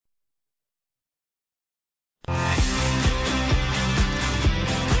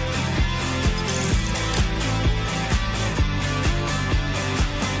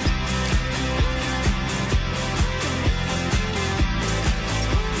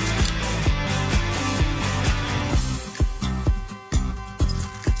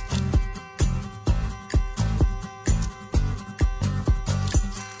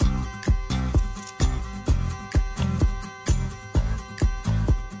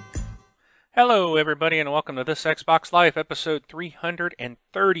Hello, everybody, and welcome to this Xbox Live, episode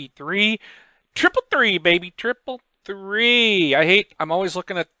 333. Triple three, baby, triple three. I'm always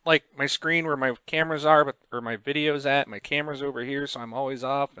looking at, like, my screen where my cameras are, or my video's at. My camera's over here, so I'm always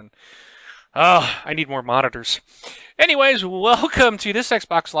off, and, I need more monitors. Anyways, welcome to this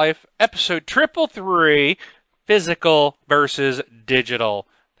Xbox Live, episode triple three, physical versus digital.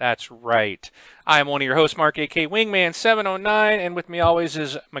 That's right. I'm one of your hosts, Mark, aka Wingman709, and with me always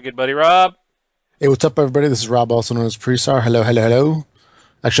is my good buddy Rob. Hey, what's up, everybody? This is Rob, also known as Presar. Hello, hello, hello.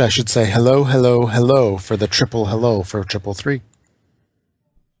 Actually, I should say hello, hello, hello for the triple hello for triple three.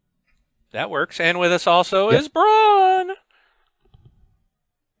 That works. And with us also Yep. is Brun.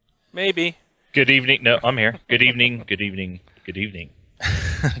 Maybe. Good evening. No, I'm here. Good evening. Good evening. Good evening.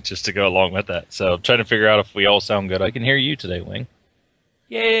 Just to go along with that. So I'm trying to figure out if we all sound good. I can hear you today, Wing.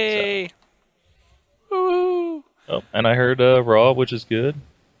 Yay. Woo. Oh, and I heard Raw, which is good.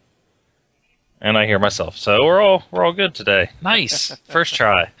 And I hear myself. So we're all good today. Nice. First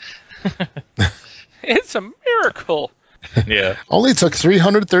try. It's a miracle. Yeah. Only took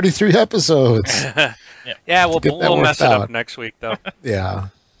 333 episodes. Yeah, we'll get that mess it worked up out. next week, though. Yeah,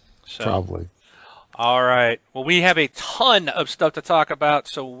 So, probably. all right. Well, we have a ton of stuff to talk about,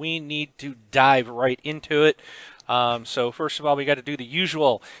 so we need to dive right into it. So first of all, we got to do the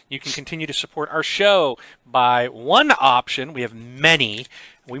usual. You can continue to support our show by one option. We have many.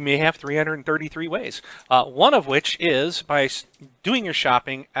 We may have 333 ways. One of which is by doing your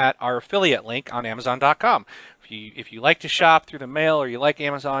shopping at our affiliate link on Amazon.com. If you like to shop through the mail or you like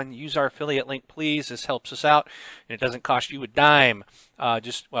Amazon, use our affiliate link, please. This helps us out, and it doesn't cost you a dime,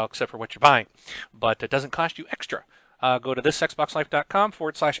 except for what you're buying. But it doesn't cost you extra. Go to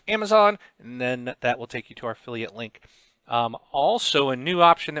thisxboxlife.com/Amazon, and then that will take you to our affiliate link. Also, a new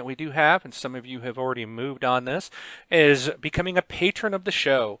option that we do have, and some of you have already moved on this, is becoming a patron of the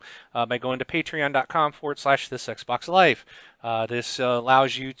show by going to patreon.com/thisxboxlife. This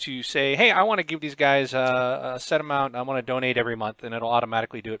allows you to say, hey, I want to give these guys a set amount. I want to donate every month, and it'll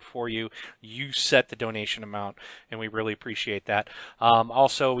automatically do it for you. You set the donation amount, and we really appreciate that.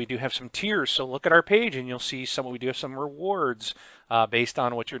 Also, we do have some tiers, so look at our page, and you'll see we do have some rewards based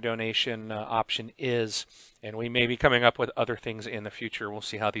on what your donation option is. And we may be coming up with other things in the future. We'll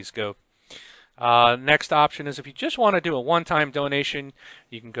see how these go. Next option is if you just want to do a one-time donation,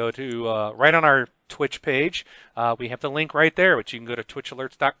 you can go to right on our Twitch page. We have the link right there, which you can go to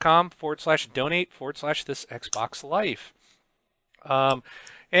twitchalerts.com/donate/this Xbox Life. And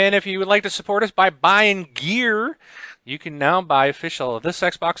if you would like to support us by buying gear, you can now buy official This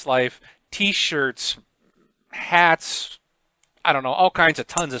Xbox Life t-shirts, hats, I don't know, all kinds of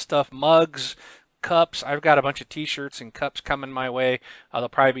tons of stuff, mugs, cups. I've got a bunch of t-shirts and cups coming my way. They'll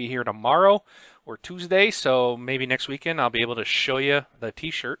probably be here tomorrow or Tuesday, so maybe next weekend I'll be able to show you the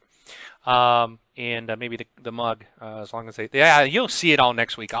t-shirt and maybe the mug as long as you'll see it all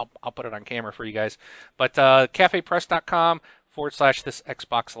next week. I'll put it on camera for you guys. But cafepress.com/this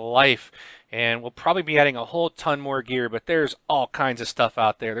Xbox Life, and we'll probably be adding a whole ton more gear, but there's all kinds of stuff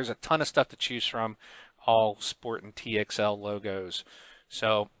out there. There's a ton of stuff to choose from, all Sport and TXL logos.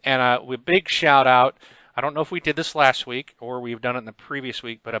 So, and with big shout out, I don't know if we did this last week or we've done it in the previous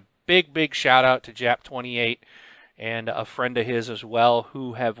week, but a big shout out to Jap28 and a friend of his as well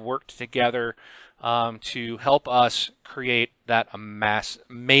who have worked together to help us create that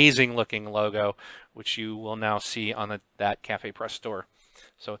amazing looking logo, which you will now see on that Cafe Press store.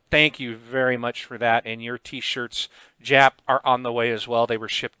 So thank you very much for that. And your t-shirts, Jap, are on the way as well. They were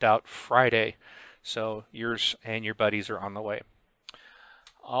shipped out Friday. So yours and your buddies are on the way.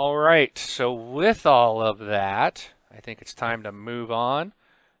 All right, so with all of that, I think it's time to move on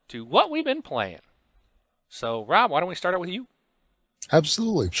to what we've been playing. So, Rob, why don't we start out with you?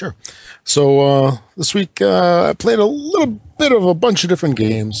 Absolutely, sure. So this week I played a little bit of a bunch of different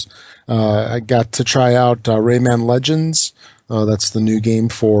games. I got to try out Rayman Legends. That's the new game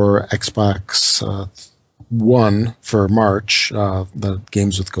for Xbox One for March, the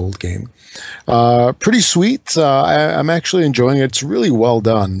Games with Gold game. Pretty sweet. I'm actually enjoying it. It's really well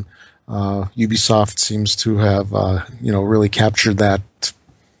done. Ubisoft seems to have, really captured that,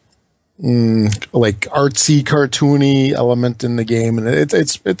 like artsy, cartoony element in the game, and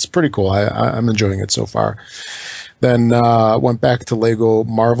it's pretty cool. I'm enjoying it so far. Then went back to Lego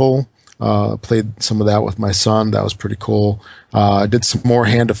Marvel. Played some of that with my son. That was pretty cool. Did some more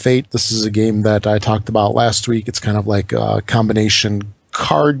Hand of Fate. This is a game that I talked about last week. It's kind of like a combination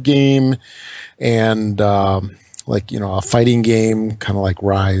card game and a fighting game, kind of like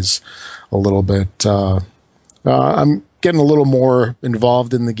Rise a little bit. I'm getting a little more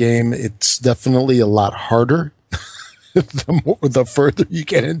involved in the game. It's definitely a lot harder the further you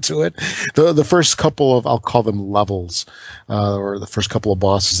get into it. The first couple of, I'll call them levels, or the first couple of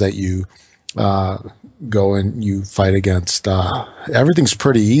bosses that you uh, go and you fight against, everything's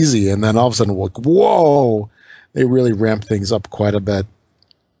pretty easy, and then all of a sudden, like, whoa, they really ramp things up quite a bit.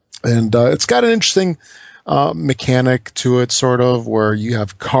 And it's got an interesting mechanic to it, sort of, where you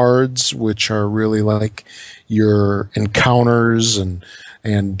have cards, which are really like your encounters, and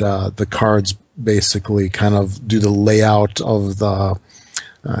the cards basically kind of do the layout of the.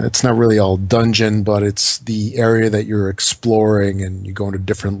 It's not really all dungeon, but it's the area that you're exploring, and you go into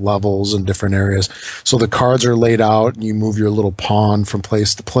different levels and different areas. So the cards are laid out, and you move your little pawn from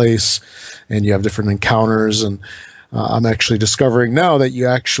place to place, and you have different encounters. And I'm actually discovering now that you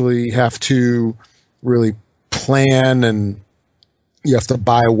actually have to really plan, and you have to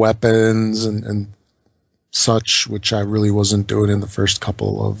buy weapons and such, which I really wasn't doing in the first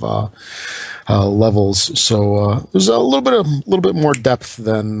couple of levels. So there's a little bit more depth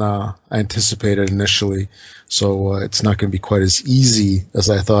than I anticipated initially. So it's not going to be quite as easy as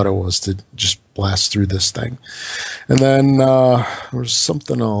I thought it was to just blast through this thing. And then there was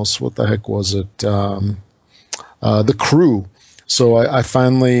something else. What the heck was it? The Crew. So I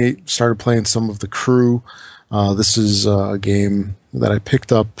finally started playing some of The Crew. This is a game that I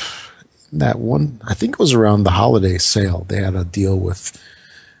picked up. That one, I think it was around the holiday sale. They had a deal with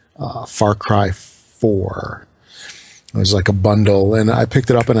Far Cry 4. It was like a bundle, and I picked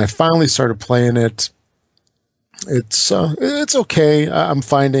it up, and I finally started playing it. It's okay. I'm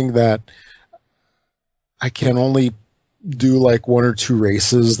finding that I can only do like one or two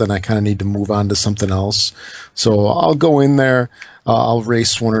races, then I kind of need to move on to something else. So I'll go in there, I'll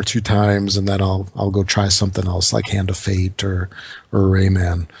race one or two times, and then I'll go try something else like Hand of Fate or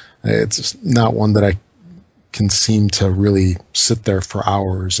Rayman. It's not one that I can seem to really sit there for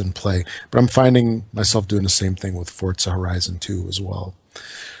hours and play. But I'm finding myself doing the same thing with Forza Horizon 2 as well.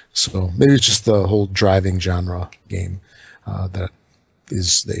 So maybe it's just the whole driving genre game that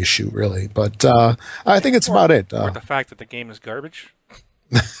is the issue, really. But I think it's about it. Or the fact that the game is garbage.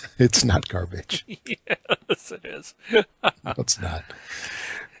 It's not garbage. Yes, it is. No, it's not.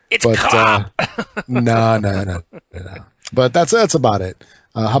 It's crap. No. But that's about it.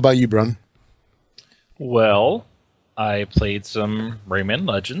 How about you, Brun? Well, I played some Rayman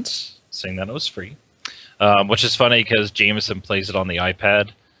Legends, saying that it was free, which is funny because Jameson plays it on the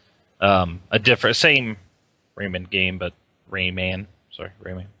iPad. Same Rayman game, but Rayman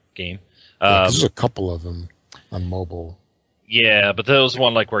game. There's a couple of them on mobile. Yeah, but there was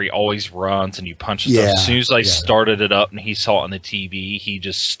one like where he always runs and you punch stuff. As soon as I started it up and he saw it on the TV, he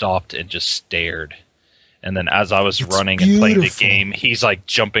just stopped and just stared. And then as I was running and playing the game, he's like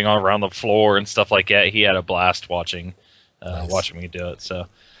jumping around the floor and stuff like that. He had a blast watching me do it. So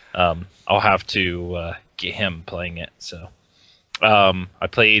I'll have to get him playing it. So I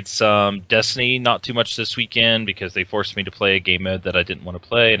played some Destiny, not too much this weekend because they forced me to play a game mode that I didn't want to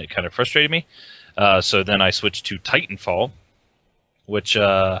play, and it kind of frustrated me. So then I switched to Titanfall, which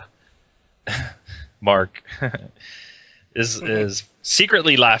Mark is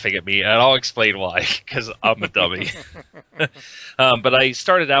secretly laughing at me, and I'll explain why, because I'm a dummy. But I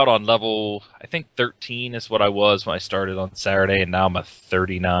started out on level, I think 13 is what I was when I started on Saturday, and now I'm a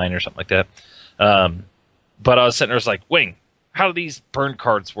 39 or something like that. But I was sitting there, I was like, Wing, how do these burn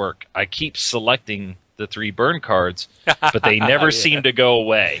cards work? I keep selecting the 3 burn cards, but they never seem to go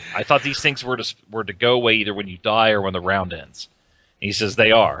away. I thought these things were to go away either when you die or when the round ends. And he says,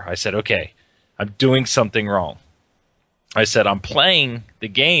 they are. I said, okay, I'm doing something wrong. I said, I'm playing the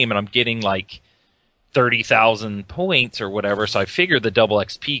game and I'm getting like 30,000 points or whatever, so I figure the double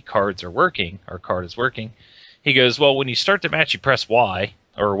XP cards are working, or card is working. He goes, well, when you start the match, you press Y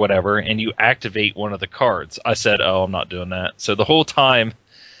or whatever, and you activate one of the cards. I said, oh, I'm not doing that. So the whole time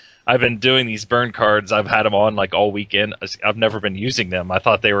I've been doing these burn cards, I've had them on like all weekend. I've never been using them. I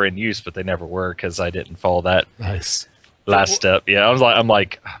thought they were in use, but they never were because I didn't follow that. Nice. Last step, yeah. I'm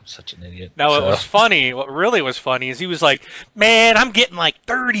such an idiot. Now, it was funny. What really was funny is he was like, man, I'm getting like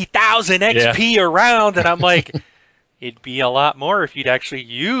 30,000 XP around. And I'm like, it'd be a lot more if you'd actually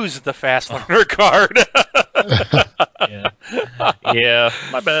use the Fast Learner card. Yeah,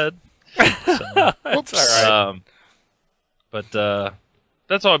 my bad. So, it's all right. But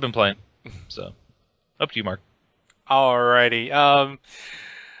that's all I've been playing. So, up to you, Mark. Alrighty.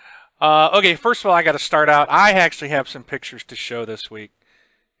 Okay, first of all, I got to start out. I actually have some pictures to show this week,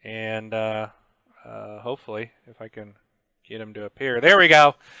 and hopefully, if I can get them to appear. There we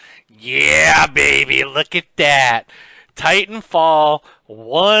go. Yeah, baby, look at that. Titanfall,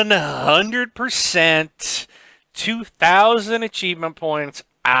 100%, 2,000 achievement points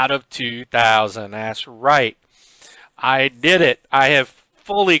out of 2,000. That's right. I did it. I have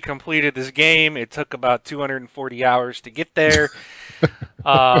fully completed this game. It took about 240 hours to get there.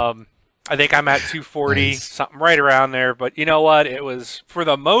 I think I'm at 240, Nice. something right around there. But you know what? It was, for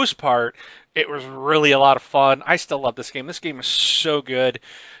the most part, it was really a lot of fun. I still love this game. This game is so good.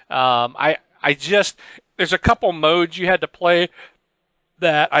 I just, there's a couple modes you had to play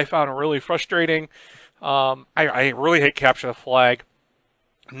that I found really frustrating. I really hate Capture the Flag.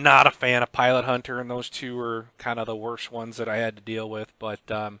 Not a fan of Pilot Hunter, and those two were kind of the worst ones that I had to deal with. But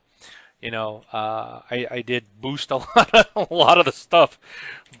I did boost a lot of the stuff,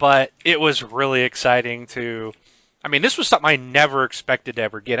 but it was really exciting to. I mean, this was something I never expected to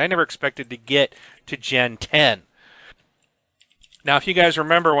ever get. I never expected to get to Gen 10. Now, if you guys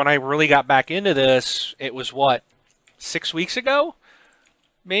remember when I really got back into this, it was what, 6 weeks ago?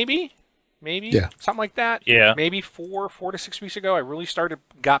 Maybe? Yeah. Something like that? Yeah. Maybe 4 to 6 weeks ago, I really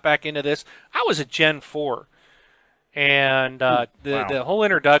got back into this. I was at Gen 4. And Wow. the whole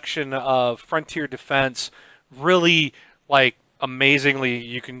introduction of Frontier Defense really, like, amazingly,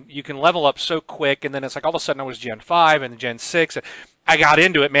 you can level up so quick, and then it's like all of a sudden I was Gen 5 and Gen 6. And I got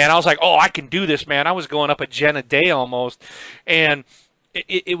into it, man. I was like, oh, I can do this, man. I was going up a gen a day almost. And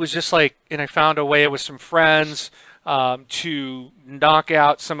it was just like, and I found a way with some friends to knock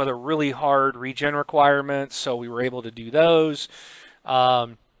out some of the really hard regen requirements, so we were able to do those.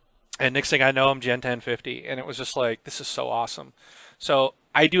 And next thing I know, I'm Gen 1050, and it was just like, this is so awesome. So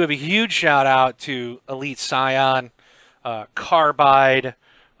I do have a huge shout out to Elite Scion, Carbide,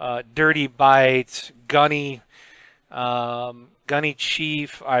 Dirty Bite, Gunny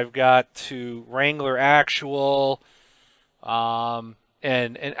Chief. I've got to Wrangler Actual, and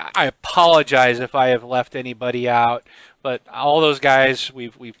I apologize if I have left anybody out, but all those guys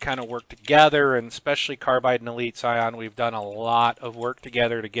we've kind of worked together, and especially Carbide and Elite Scion, we've done a lot of work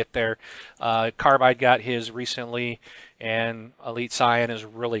together to get there. Carbide got his recently, and Elite Scion is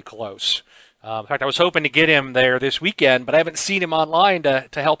really close. In fact, I was hoping to get him there this weekend, but I haven't seen him online to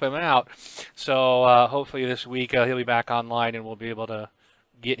help him out. So hopefully this week he'll be back online and we'll be able to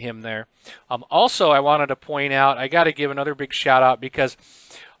get him there. Also, I wanted to point out, I got to give another big shout out because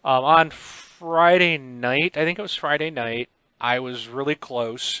on Friday night, I think it was Friday night, I was really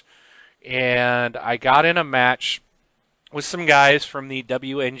close, and I got in a match with some guys from the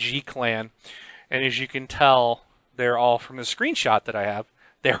WNG clan, and as you can tell, they're all from the screenshot that I have.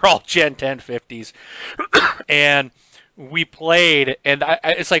 They're all Gen 1050s, and we played, and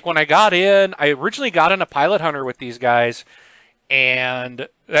it's like when I got in, I originally got in a Pilot Hunter with these guys, and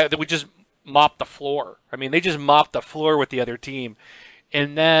we just mopped the floor. I mean, they just mopped the floor with the other team.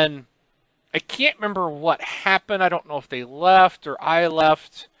 And then I can't remember what happened. I don't know if they left or I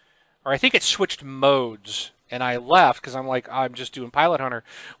left, or I think it switched modes, and I left because I'm like, I'm just doing Pilot Hunter.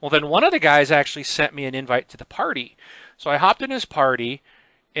 Well, then one of the guys actually sent me an invite to the party. So I hopped in his party,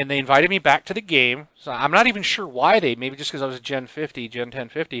 and they invited me back to the game. So I'm not even sure why maybe just because I was a Gen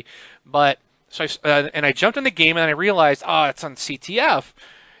 1050, but so I jumped in the game, and then I realized, oh, it's on CTF.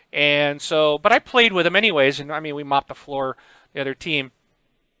 And so, but I played with him anyways, and I mean, we mopped the floor, the other team.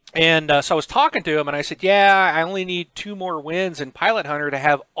 And so I was talking to him, and I said, yeah, I only need 2 more wins in Pilot Hunter to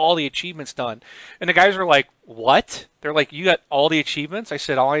have all the achievements done. And the guys were like, what? They're like, you got all the achievements? I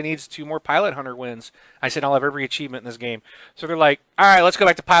said, all I need is 2 more Pilot Hunter wins. I said, I'll have every achievement in this game. So they're like, all right, let's go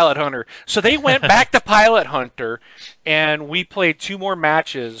back to Pilot Hunter. So they went back to Pilot Hunter, and we played 2 more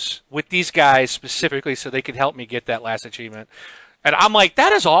matches with these guys specifically so they could help me get that last achievement. And I'm like,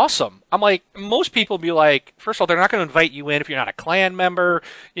 that is awesome. I'm like, most people be like, first of all, they're not going to invite you in if you're not a clan member.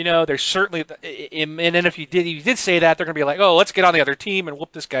 You know, there's certainly, and then if you did say that, they're going to be like, oh, let's get on the other team and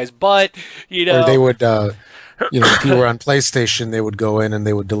whoop this guy's butt. You know, Or they would, if you were on PlayStation, they would go in and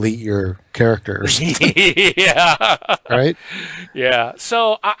they would delete your character or something, yeah, right? yeah.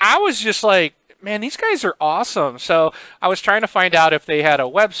 So I was just like, man, these guys are awesome. So I was trying to find out if they had a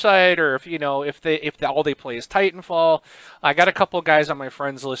website or if all they play is Titanfall. I got a couple of guys on my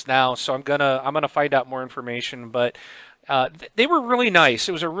friends list now, so I'm gonna find out more information. But they were really nice.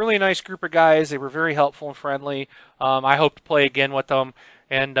 It was a really nice group of guys. They were very helpful and friendly. I hope to play again with them,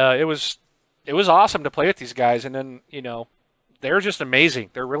 and it was awesome to play with these guys. And then they're just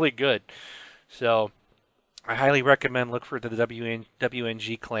amazing. They're really good. So I highly recommend look for the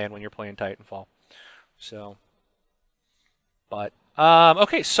WNG clan when you're playing Titanfall. So, but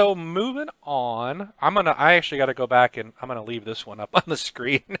okay, so moving on, I actually got to go back and I'm gonna leave this one up on the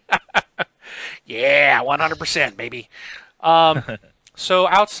screen. Yeah, 100%, baby. So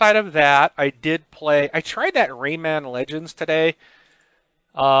outside of that, I tried that Rayman Legends today.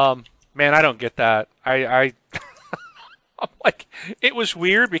 Man, I don't get that. I'm like, it was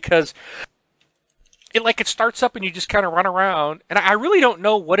weird because it starts up and you just kind of run around, and I really don't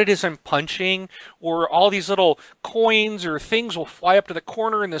know what it is I'm punching, or all these little coins or things will fly up to the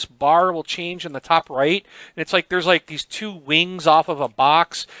corner and this bar will change in the top right, and it's like there's like these two wings off of a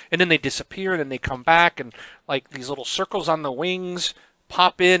box, and then they disappear and then they come back, and like these little circles on the wings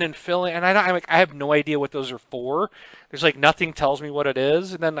pop in and fill in, and I have no idea what those are for. There's like nothing tells me what it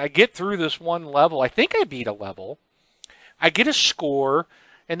is, and then I get through this one level. I think I beat a level. I get a score,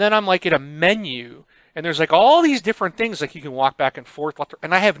 and then I'm like in a menu, and there's like all these different things like you can walk back and forth,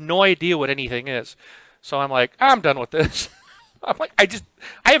 and I have no idea what anything is. So I'm like, I'm done with this. I'm like, I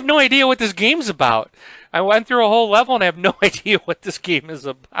have no idea what this game's about. I went through a whole level and I have no idea what this game is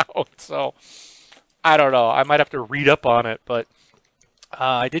about. So I don't know. I might have to read up on it, but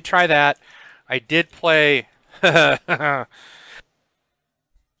I did try that. I did play. I'm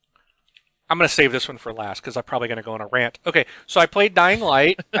going to save this one for last because I'm probably going to go on a rant. Okay, so I played Dying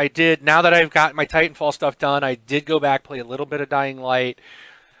Light. I did, now that I've got my Titanfall stuff done, I did go back, play a little bit of Dying Light.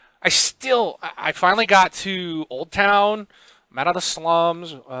 I finally got to Old Town. I'm out of the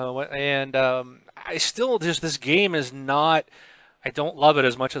slums, and I still, this game is not, I don't love it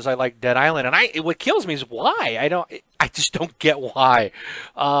as much as I like Dead Island. And what kills me is why. I just don't get why.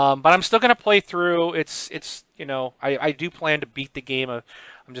 But I'm still going to play through. I do plan to beat the game. I'm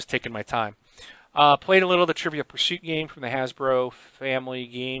just taking my time. Played a little of the Trivia Pursuit game from the Hasbro Family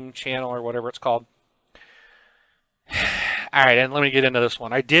Game Channel or whatever it's called. All right, and let me get into this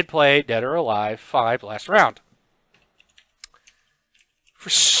one. I did play Dead or Alive 5 last round. For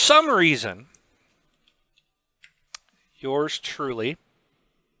some reason, yours truly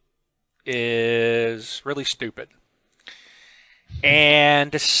is really stupid and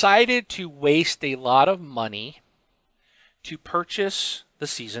decided to waste a lot of money to purchase the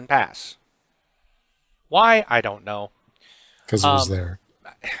season pass. Why? I don't know. Because it was there.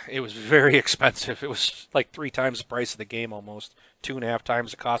 It was very expensive. It was like 3 times the price of the game almost. 2.5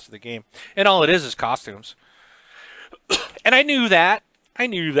 times the cost of the game. And all it is costumes. And I knew that.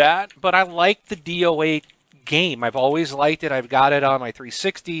 But I like the DOA game. I've always liked it. I've got it on my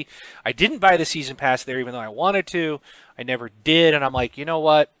 360. I didn't buy the season pass there even though I wanted to. I never did. And I'm like, you know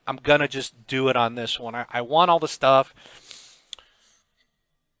what? I'm going to just do it on this one. I want all the stuff.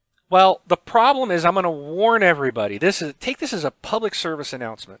 Well, the problem is I'm going to warn everybody. Take this as a public service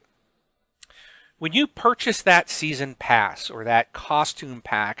announcement. When you purchase that season pass, or that costume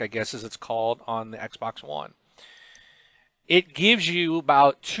pack, I guess as it's called on the Xbox One, it gives you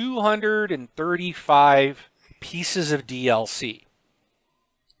about 235 pieces of DLC.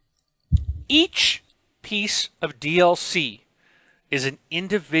 Each piece of DLC is an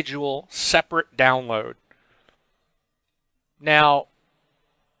individual, separate download. Now,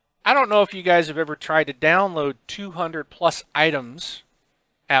 I don't know if you guys have ever tried to download 200 plus items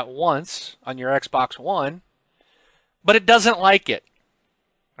at once on your Xbox One, but it doesn't like it.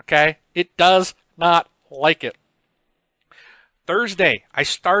 Okay? It does not like it. Thursday, I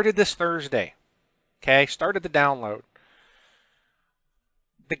started this Thursday. Okay? Started the download.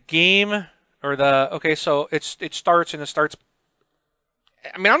 The game, so it starts.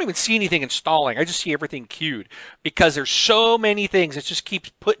 I mean, I don't even see anything installing. I just see everything queued because there's so many things. It just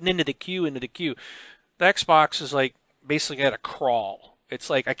keeps putting into the queue. The Xbox is like basically at a crawl. It's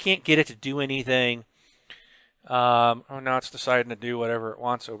like I can't get it to do anything. Now it's deciding to do whatever it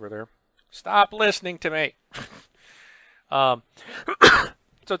wants over there. Stop listening to me. So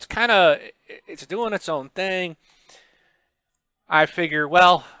it's doing its own thing. I figure,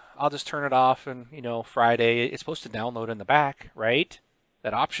 well, I'll just turn it off and, Friday, it's supposed to download in the back, right?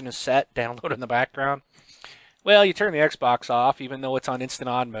 That option is set, download in the background. Well, you turn the Xbox off, even though it's on instant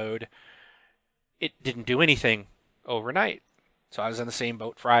on mode. It didn't do anything overnight. So I was in the same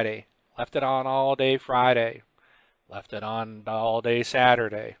boat Friday. Left it on all day Friday. Left it on all day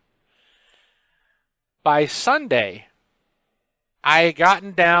Saturday. By Sunday, I had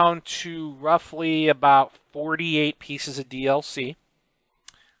gotten down to roughly about 48 pieces of DLC,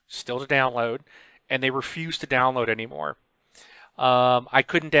 still to download, and they refused to download anymore. I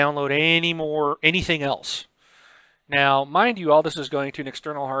couldn't download anything else. Now, mind you, all this is going to an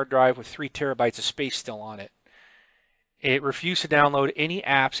external hard drive with 3 terabytes of space still on it. It refused to download any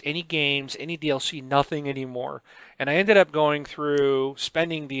apps, any games, any DLC, nothing anymore. And I ended up going through,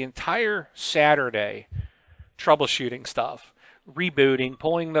 spending the entire Saturday troubleshooting stuff, rebooting,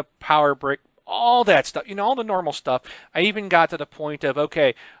 pulling the power brick, all that stuff, all the normal stuff. I even got to the point of,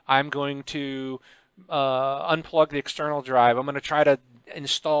 okay, I'm going to unplug the external drive. I'm going to try to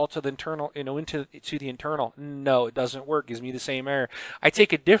install to the internal, into the internal. No, it doesn't work. It gives me the same error. I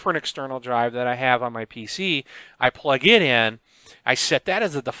take a different external drive that I have on my PC. I plug it in, I set that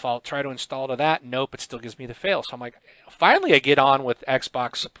as a default, try to install to that. Nope, it still gives me the fail. So I'm like, finally I get on with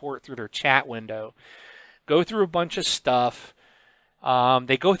Xbox support through their chat window, go through a bunch of stuff.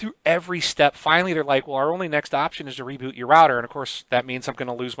 They go through every step. Finally, they're like, well, our only next option is to reboot your router. And of course, that means I'm going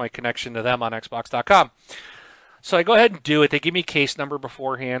to lose my connection to them on Xbox.com. So I go ahead and do it. They give me case number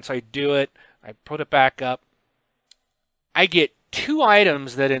beforehand. So I do it. I put it back up. I get 2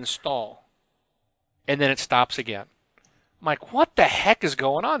 items that install, and then it stops again. I'm like, what the heck is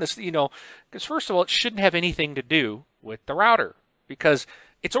going on? This, because first of all, it shouldn't have anything to do with the router because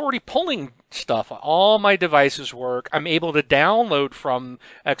it's already pulling stuff. All my devices work. I'm able to download from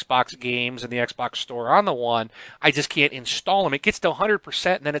Xbox games and the Xbox Store on the one. I just can't install them. It gets to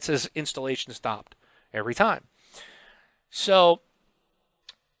 100%, and then it says installation stopped every time. So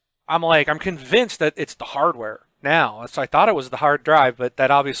I'm convinced that it's the hardware now. So I thought it was the hard drive, but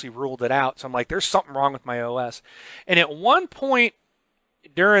that obviously ruled it out. So I'm like, there's something wrong with my OS. And at one point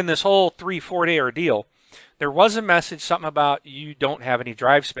during this whole 3-4 day ordeal, there was a message, something about you don't have any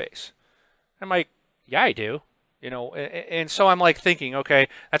drive space. I'm like, yeah, I do. And so I'm like thinking, okay,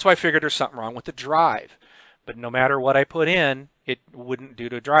 that's why I figured there's something wrong with the drive. But no matter what I put in, it wouldn't do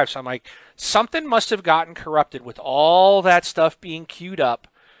to drive. So I'm like, something must have gotten corrupted with all that stuff being queued up,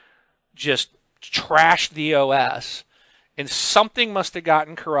 just trashed the OS, and something must have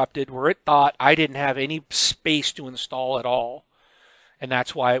gotten corrupted where it thought I didn't have any space to install at all. And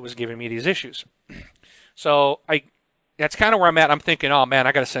that's why it was giving me these issues. So that's kind of where I'm at. I'm thinking, oh man,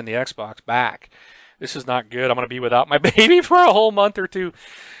 I got to send the Xbox back. This is not good. I'm going to be without my baby for a whole month or two.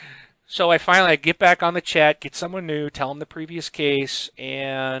 So I get back on the chat, get someone new, tell them the previous case,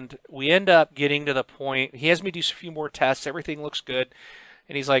 and we end up getting to the point. He has me do a few more tests. Everything looks good.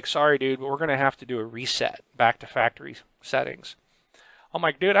 And he's like, sorry, dude, but we're going to have to do a reset back to factory settings. I'm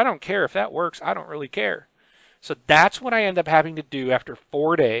like, dude, I don't care. If that works, I don't really care. So that's what I end up having to do after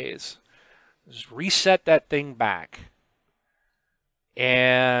 4 days. Just reset that thing back.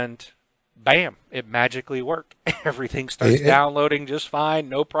 And bam, it magically worked. Everything starts downloading just fine,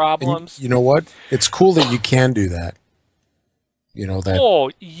 no problems. You know what? It's cool that you can do that.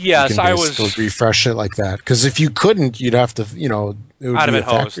 Oh, yes, I was go refresh it like that. Because if you couldn't, you'd have to, it would be a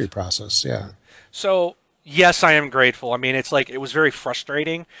factory process. Yeah. So, yes, I am grateful. I mean, it's like, it was very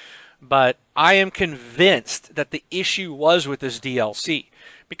frustrating, but I am convinced that the issue was with this DLC.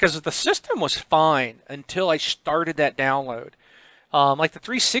 Because the system was fine until I started that download. Like the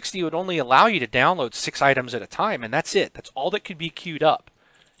 360 would only allow you to download 6 items at a time, and that's it. That's all that could be queued up,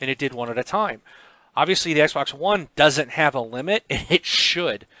 and it did one at a time. Obviously, the Xbox One doesn't have a limit, and it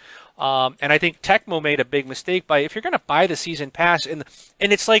should. And I think Tecmo made a big mistake by, if you're going to buy the season pass, and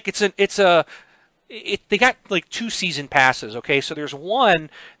it's like they got like 2 season passes, okay? So there's one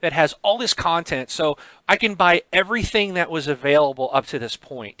that has all this content, so I can buy everything that was available up to this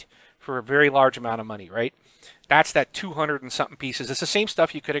point for a very large amount of money, right? That's that 200 and something pieces. It's the same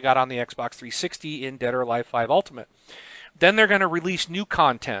stuff you could have got on the Xbox 360 in Dead or Alive 5 Ultimate. Then they're going to release new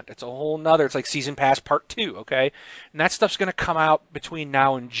content. It's a whole nother, it's like Season Pass Part 2, okay? And that stuff's going to come out between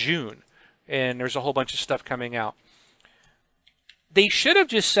now and June. And there's a whole bunch of stuff coming out. They should have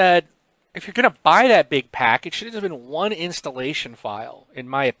just said, if you're going to buy that big pack, it should have been one installation file, in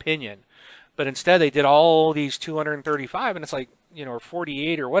my opinion. But instead, they did all these 235, and it's like, or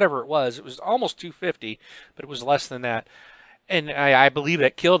 48 or whatever it was. It was almost 250, but it was less than that. And I believe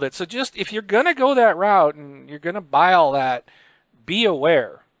that killed it. So just, if you're going to go that route and you're going to buy all that, be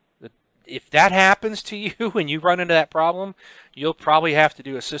aware that if that happens to you and you run into that problem, you'll probably have to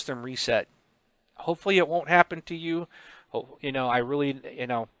do a system reset. Hopefully it won't happen to you. I really,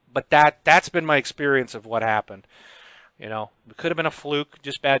 but that's been my experience of what happened. It could have been a fluke,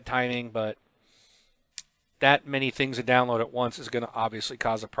 just bad timing, but that many things to download at once is going to obviously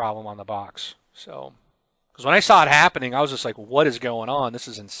cause a problem on the box. So, because when I saw it happening, I was just like, what is going on? This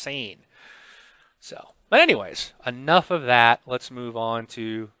is insane. So, but anyways, enough of that. Let's move on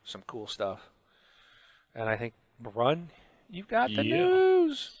to some cool stuff. And I think, Brun, you've got the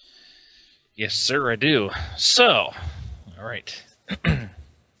news. Yes, sir, I do. So, all right.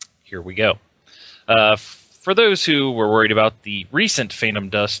 Here we go. For those who were worried about the recent Phantom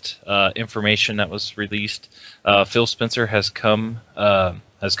Dust information that was released, Phil Spencer has come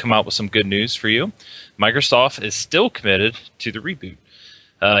out with some good news for you. Microsoft is still committed to the reboot.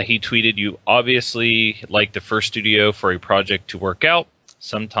 He tweeted, "You obviously like the first studio for a project to work out.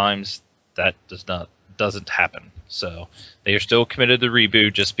 Sometimes that doesn't happen. So they are still committed to the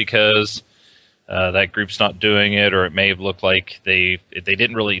reboot just because that group's not doing it, or it may have looked like they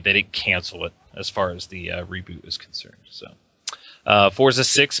didn't cancel it as far as the reboot is concerned. So Forza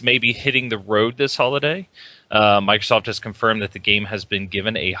 6 may be hitting the road this holiday. Microsoft has confirmed that the game has been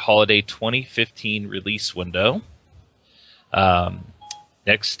given a holiday 2015 release window.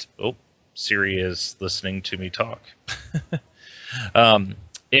 Next, Siri is listening to me talk.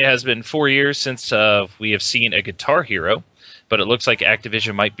 It has been 4 years since we have seen a Guitar Hero, but it looks like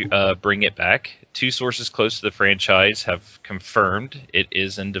Activision might bring it back. 2 sources close to the franchise have confirmed it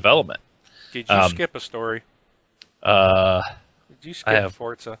is in development. Did you skip a story? Did you skip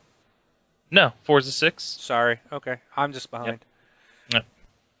Forza? No, Forza 6. Sorry. Okay. I'm just behind. Yep.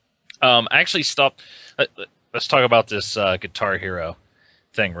 I actually stopped. Let's talk about this Guitar Hero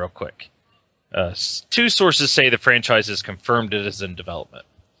thing real quick. 2 sources say the franchise has confirmed it is in development.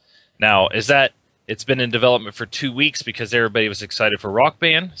 Now, is that it's been in development for 2 weeks because everybody was excited for Rock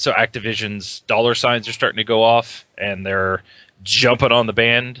Band, so Activision's dollar signs are starting to go off, and they're jumping on the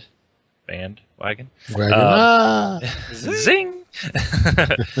bandwagon. Zing!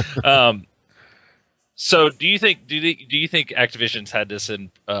 So, do you think Activision's had this in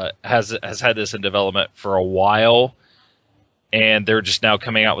has had this in development for a while, and they're just now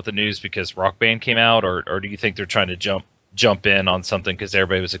coming out with the news because Rock Band came out, or do you think they're trying to jump in on something because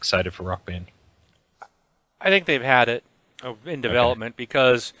everybody was excited for Rock Band? I think they've had it in development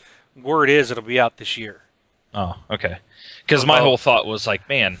because word is it'll be out this year. Oh, okay. Because my whole thought was like,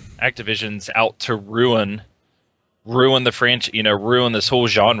 man, Activision's out to ruin the franchise, ruin this whole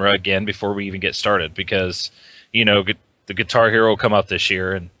genre again before we even get started. Because, the Guitar Hero will come out this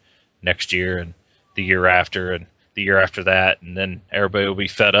year and next year and the year after and the year after that, and then everybody will be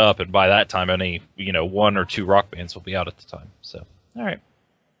fed up, and by that time, only 1 or 2 Rock Bands will be out at the time. So, all right.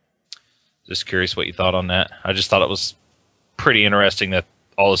 Just curious what you thought on that. I just thought it was pretty interesting that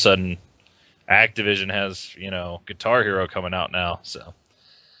all of a sudden Activision has, Guitar Hero coming out now. So,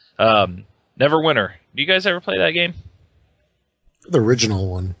 Neverwinter. Do you guys ever play that game? The original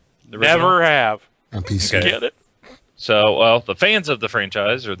one. Never have. On PC. Okay. Get it? So, the fans of the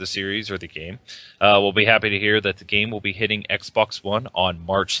franchise or the series or the game will be happy to hear that the game will be hitting Xbox One on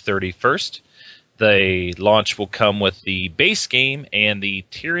March 31st. The launch will come with the base game and the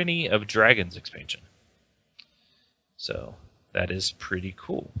Tyranny of Dragons expansion. So, that is pretty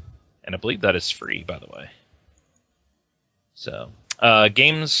cool. And I believe that is free, by the way. So,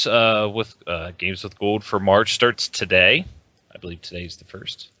 Games with Gold for March starts today. I believe today is the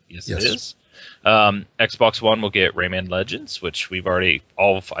 1st. Yes, it is. Xbox One will get Rayman Legends, which we've already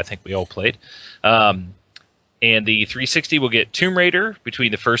I think we all played. And the 360 will get Tomb Raider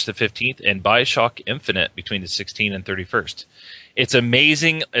between the 1st and 15th, and BioShock Infinite between the 16th and 31st. It's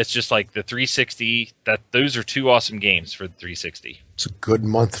amazing. It's just like the 360. Those are 2 awesome games for the 360. It's a good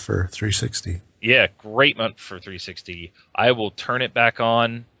month for 360. Yeah, great month for 360. I will turn it back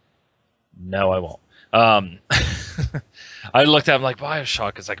on. No, I won't. I looked at him like BioShock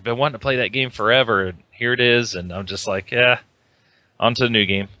because I've been wanting to play that game forever, and here it is, and I'm just like, yeah, on to the new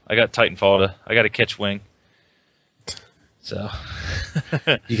game. I got Titanfall I got to catch Wing. So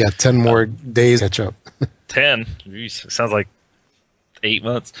you got 10 more days to catch up. 10? Jeez, sounds like 8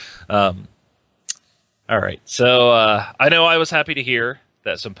 months. All right. So I know I was happy to hear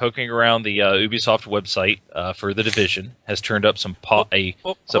that some poking around the Ubisoft website for The Division has turned up some... hold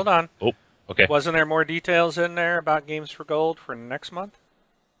on. Oh, okay. Wasn't there more details in there about Games for Gold for next month?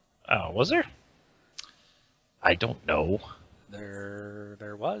 Oh, was there? I don't know.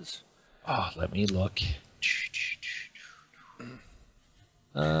 There was. Oh, let me look.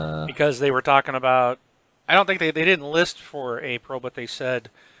 Because they were talking about... I don't think they didn't list for April, but they said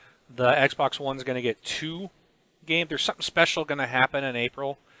the Xbox One's going to get 2 games. There's something special going to happen in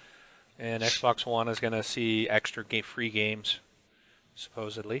April, and Xbox One is going to see extra free games,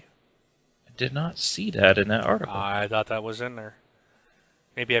 supposedly. I did not see that in that article. I thought that was in there.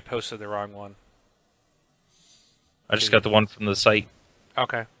 Maybe I posted the wrong one. I just got the one from the site.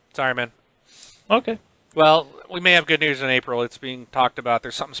 Okay. Sorry, man. Okay. Well, we may have good news in April. It's being talked about.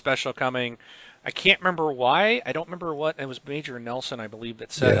 There's something special coming. I can't remember why. I don't remember what. It was Major Nelson, I believe,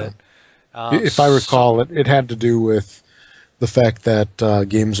 that said it. If I recall, it had to do with the fact that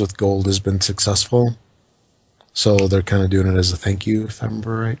Games with Gold has been successful. So they're kind of doing it as a thank you, if I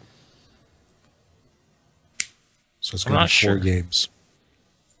remember right. So it's going to be 4 games.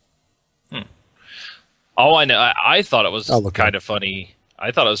 All I know, I thought it was kind of funny.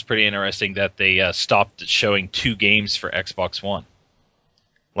 I thought it was pretty interesting that they stopped showing 2 games for Xbox One.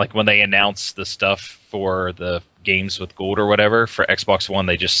 Like when they announced the stuff for the Games with Gold or whatever, for Xbox One,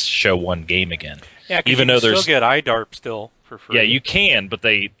 they just show 1 game again. Yeah, even though you can still get iDarp still for free. Yeah, you can, but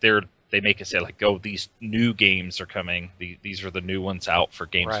they're they make it say like, "Oh, these new games are coming. These are the new ones out for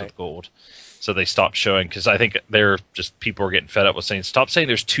games Right. with gold." So they stopped showing because I think they're just people are getting fed up with saying, "Stop saying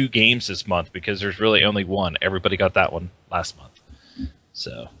there's 2 games this month because there's really only one. Everybody got that one last month."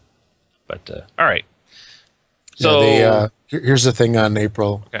 So, but all right. So here's the thing on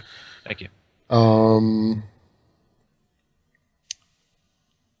April. okay, thank you.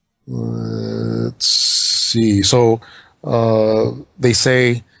 Let's see. So they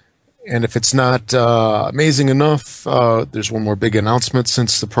say, and if it's not amazing enough, there's one more big announcement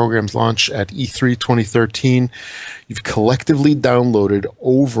since the program's launch at E3 2013. You've collectively downloaded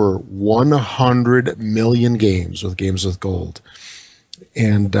over 100 million games with gold.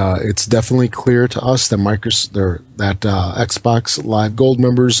 And it's definitely clear to us that Xbox Live Gold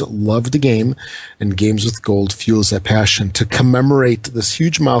members love the game, and Games with Gold fuels that passion. To commemorate this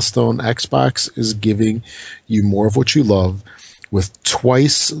huge milestone, Xbox is giving you more of what you love with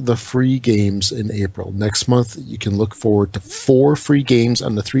twice the free games in April. Next month, you can look forward to 4 free games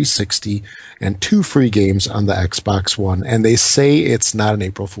on the 360 and 2 free games on the Xbox One. And they say it's not an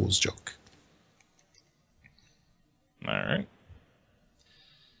April Fool's joke. All right.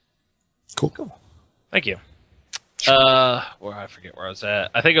 Cool. Thank you. Well, I forget where I was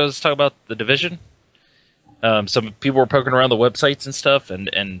at. I think I was talking about The Division. Some people were poking around the websites and stuff,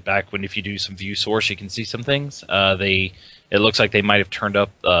 and back when if you do some view source, you can see some things. It looks like they might have turned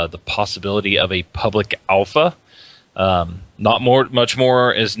up the possibility of a public alpha. Much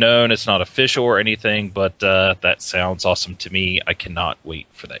more is known. It's not official or anything, but that sounds awesome to me. I cannot wait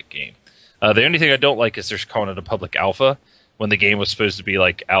for that game. The only thing I don't like is they're calling it a public alpha when the game was supposed to be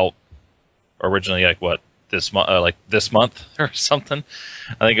like out originally this month or something.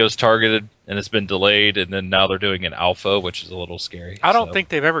 I think it was targeted and it's been delayed, and then now they're doing an alpha, which is a little scary. I don't think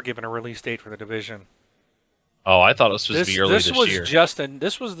they've ever given a release date for The Division. Oh, I thought it was supposed to be early this year.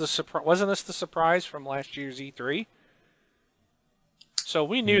 This was the surprise. Wasn't this the surprise from last year's E3? So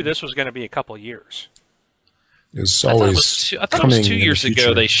we knew this was going to be a couple years. It's always I thought it was 2 years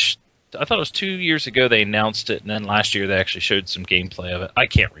ago. I thought it was 2 years ago they announced it, and then last year they actually showed some gameplay of it. I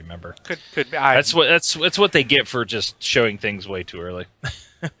can't remember. Could be. That's what they get for just showing things way too early.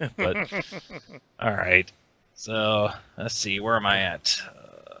 But all right, so let's see, where am I at?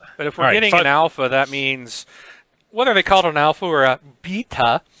 But if we're getting an alpha, that means whether they call it an alpha or a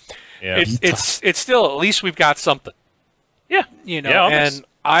beta, it's still at least we've got something. Yeah, and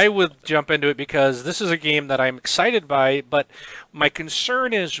I would jump into it because this is a game that I'm excited by, but my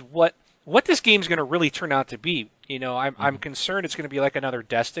concern is what this game's going to really turn out to be. I'm concerned it's going to be like another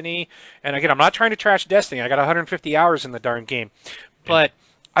Destiny. And again, I'm not trying to trash Destiny. I got 150 hours in the darn game, but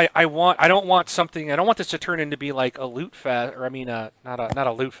I don't want this to turn into be like a loot fest, or not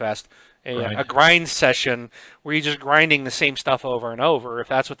a loot fest, a grind session where you're just grinding the same stuff over and over. If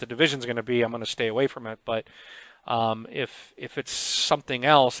that's what the Division's going to be, I'm going to stay away from it. But if it's something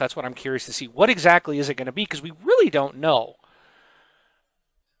else, that's what I'm curious to see. What exactly is it going to be? Because we really don't know.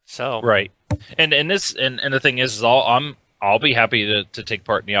 So right, and the thing is I'll be happy to take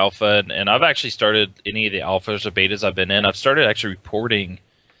part in the alpha, and I've actually started any of the alphas or betas I've been in. I've started actually reporting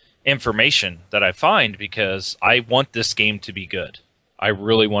information that I find because I want this game to be good. I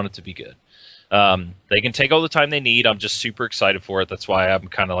really want it to be good. They can take all the time they need. I'm just super excited for it. That's why I'm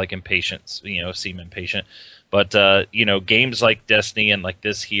kind of like impatient, seem impatient. But games like Destiny and like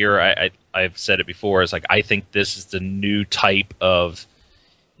this here, I've said it before, is like I think this is the new type of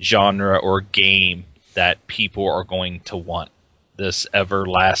genre or game that people are going to want. This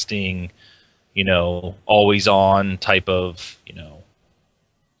everlasting, always on type of,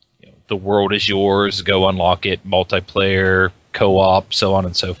 the world is yours, go unlock it, multiplayer, co-op, so on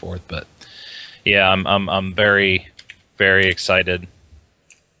and so forth. But yeah, I'm very, very excited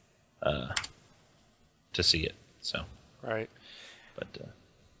to see it. So right, but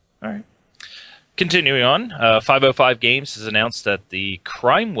all right. Continuing on, 505 Games has announced that the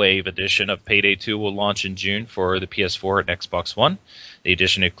Crime Wave edition of Payday 2 will launch in June for the PS4 and Xbox One. The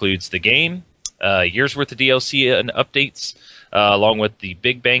edition includes the game, years worth of DLC and updates, along with the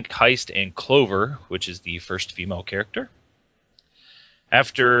Big Bank Heist and Clover, which is the first female character.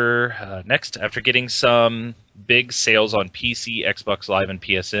 After getting some big sales on PC, Xbox Live, and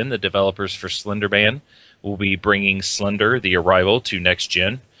PSN, the developers for Slender Man will be bringing Slender: The Arrival to next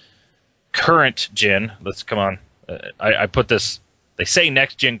gen. Current gen, let's come on. I put this, they say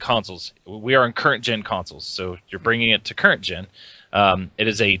next gen consoles. We are in current gen consoles, so you're bringing it to current gen. It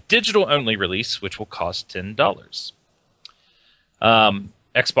is a digital only release, which will cost $10.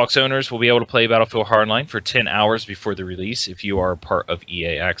 Xbox owners will be able to play Battlefield Hardline for 10 hours before the release if you are a part of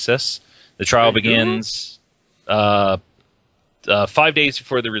EA Access. The trial begins 5 days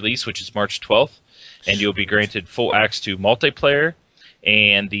before the release, which is March 12th, and you'll be granted full access to multiplayer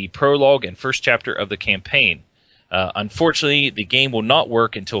and the prologue and first chapter of the campaign. Unfortunately, the game will not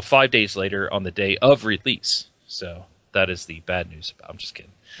work until 5 days later on the day of release. So that is the bad news. I'm just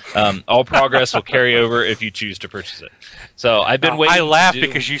kidding. All progress will carry over if you choose to purchase it. So I've been waiting. I laugh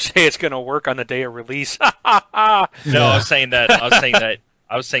because you say it's going to work on the day of release. No, I was saying that.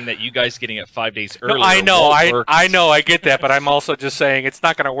 I was saying that you guys getting it 5 days earlier. No, I know. I know. I get that, but I'm also just saying it's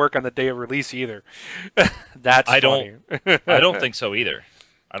not going to work on the day of release either. That's funny. I don't think so either.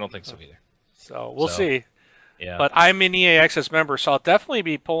 So we'll see. Yeah. But I'm an EA Access member, so I'll definitely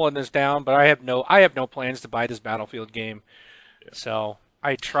be pulling this down. But I have no plans to buy this Battlefield game. Yeah. So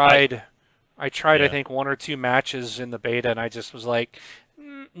I tried. I think 1 or 2 matches in the beta, and I just was like,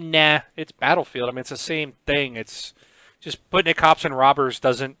 nah, it's Battlefield. I mean, it's the same thing. It's just putting cops and robbers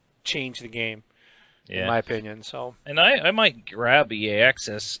doesn't change the game, in my opinion. So, and I might grab EA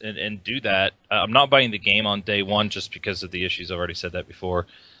Access and do that. I'm not buying the game on day one just because of the issues. I've already said that before.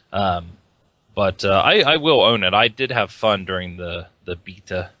 But I will own it. I did have fun during the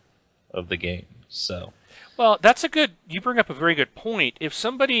beta of the game. So, well, you bring up a very good point. If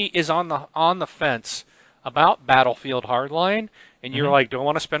somebody is on the fence about Battlefield Hardline, and you're like, do I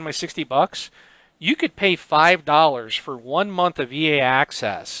want to spend my $60? You could pay $5 for 1 month of EA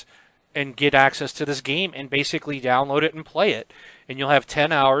Access and get access to this game and basically download it and play it. And you'll have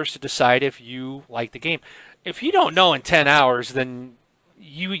 10 hours to decide if you like the game. If you don't know in 10 hours, then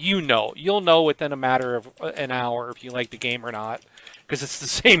you'll know within a matter of an hour if you like the game or not, because it's the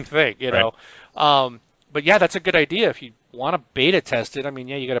same thing, know. But yeah, that's a good idea if you want to beta test it. I mean,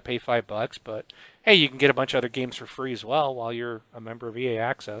 yeah, you got to pay $5, but hey, you can get a bunch of other games for free as well while you're a member of EA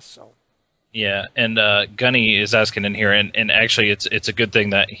Access. So. Yeah, and Gunny is asking in here, and actually it's a good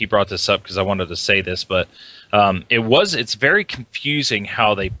thing that he brought this up because I wanted to say this, but it's very confusing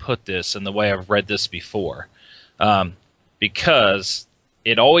how they put this and the way I've read this before, because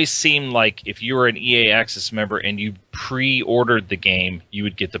it always seemed like if you were an EA Access member and you pre-ordered the game, you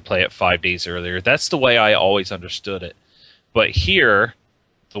would get to play it 5 days earlier. That's the way I always understood it. But here,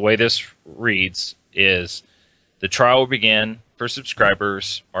 the way this reads is the trial will begin for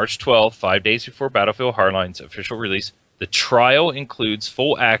subscribers March 12th, 5 days before Battlefield Hardline's official release. The trial includes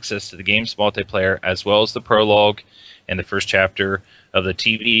full access to the game's multiplayer as well as the prologue and the first chapter of the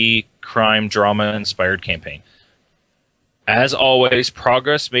TV crime drama-inspired campaign. As always,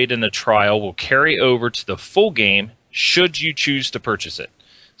 progress made in the trial will carry over to the full game should you choose to purchase it.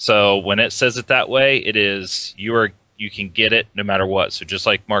 So when it says it that way, it is you can get it no matter what. So just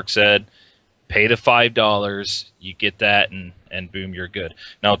like Mark said, pay the $5, you get that, and boom, you're good.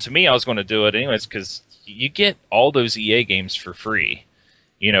 Now, to me, I was going to do it anyways because you get all those EA games for free,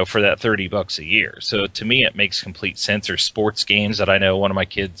 for that $30 a year. So to me, it makes complete sense. Or sports games that I know one of my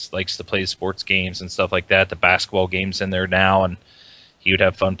kids likes to play sports games and stuff like that. The basketball game's in there now, and he would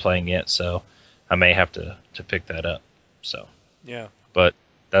have fun playing it. So I may have to pick that up. So yeah, but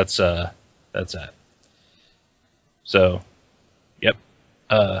that's that. So, yep.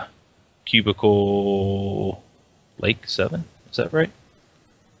 Cubicle Lake 7, is that right?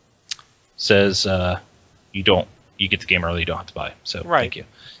 Says you get the game early, you don't have to buy. So thank you.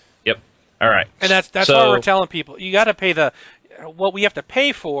 Yep. All right. And that's why we're telling people you got to pay what we have to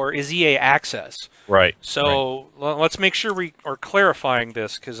pay for is EA Access. Right. So let's make sure we are clarifying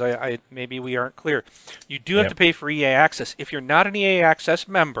this because I maybe we aren't clear. You do have to pay for EA Access. If you're not an EA Access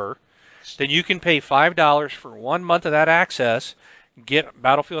member, then you can pay $5 for 1 month of that access, get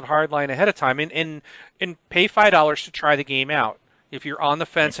Battlefield Hardline ahead of time, and pay $5 to try the game out. If you're on the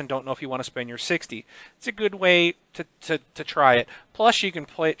fence and don't know if you want to spend your $60, it's a good way to try it. Plus, you can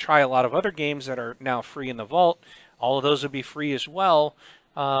try a lot of other games that are now free in the vault. All of those will be free as well.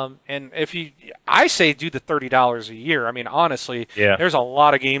 And I say do the $30 a year. I mean, honestly, there's a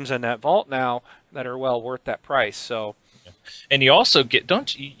lot of games in that vault now that are well worth that price. So, and you also get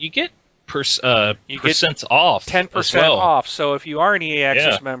percents off, 10% off. So if you are an EA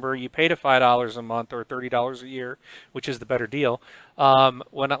Access member, you pay the $5 a month or $30 a year, which is the better deal.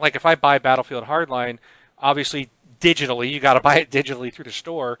 If I buy Battlefield Hardline, obviously digitally, you got to buy it digitally through the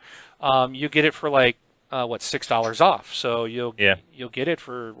store. You get it for $6 off. So you'll get it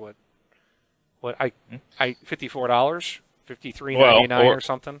for $54, $53.99 or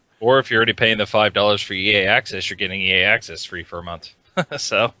something. Or if you're already paying the $5 for EA Access, you're getting EA Access free for a month.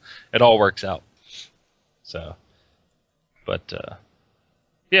 So it all works out. So, but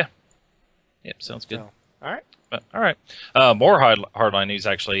sounds good. So, all right. All right. More Hardline news,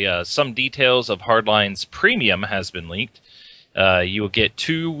 actually. Some details of Hardline's premium has been leaked. You will get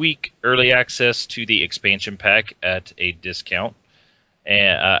 2-week early access to the expansion pack at a discount,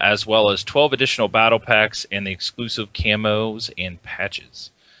 and, as well as 12 additional battle packs and the exclusive camos and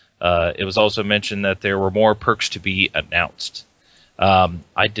patches. It was also mentioned that there were more perks to be announced. I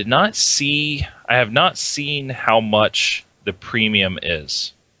have not seen how much the premium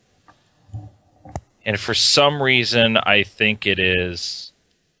is. And for some reason, I think it is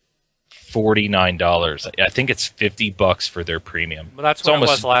 $49. I think it's $50 for their premium. Well, that's what it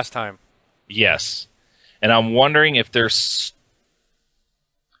was last time. Yes. And I'm wondering if they're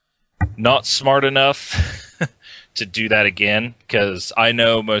not smart enough to do that again, because I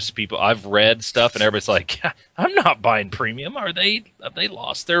know most people, I've read stuff and everybody's like, I'm not buying premium. Have they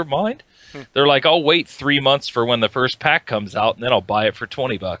lost their mind? They're like, I'll wait 3 months for when the first pack comes out and then I'll buy it for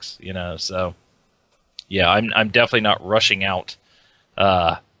 $20, so yeah, I'm definitely not rushing out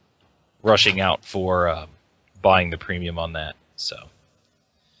for buying the premium on that. So,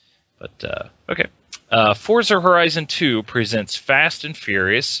 but okay. Forza Horizon 2 presents Fast and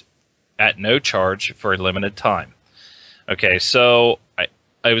Furious at no charge for a limited time. Okay, so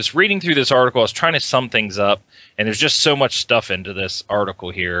I was reading through this article. I was trying to sum things up, and there's just so much stuff into this article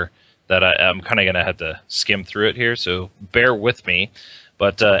here that I'm kind of going to have to skim through it here, so bear with me.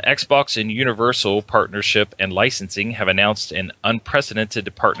 But Xbox and Universal partnership and licensing have announced an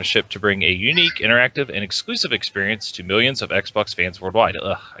unprecedented partnership to bring a unique, interactive, and exclusive experience to millions of Xbox fans worldwide.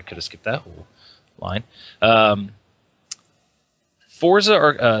 Ugh, I could have skipped that whole line.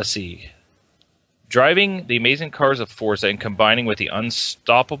 Driving the amazing cars of Forza and combining with the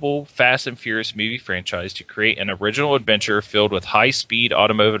unstoppable Fast and Furious movie franchise to create an original adventure filled with high-speed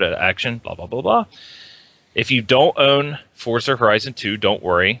automotive action, blah, blah, blah, blah. If you don't own Forza Horizon 2, don't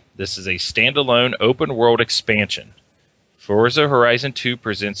worry. This is a standalone open-world expansion. Forza Horizon 2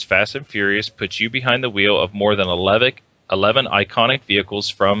 presents Fast and Furious, puts you behind the wheel of more than 11 iconic vehicles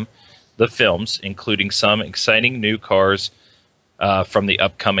from the films, including some exciting new cars from the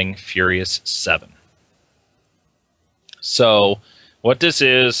upcoming Furious 7. So, what this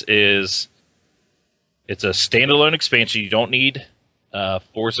is it's a standalone expansion. You don't need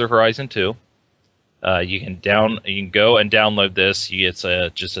Forza Horizon 2. You can go and download this. It's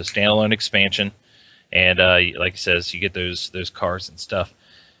just a standalone expansion, and like it says, you get those cars and stuff.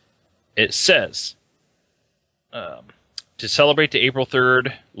 It says to celebrate the April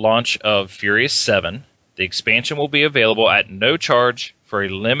 3rd launch of Furious 7, the expansion will be available at no charge for a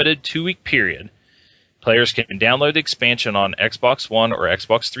limited 2-week period. Players can download the expansion on Xbox One or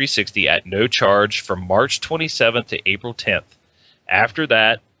Xbox 360 at no charge from March 27th to April 10th. After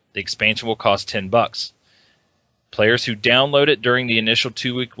that, the expansion will cost $10. Players who download it during the initial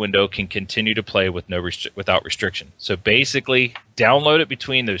 2-week window can continue to play without restriction. So basically, download it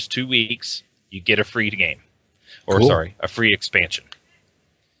between those 2 weeks, you get a free game. Or, cool. A free expansion.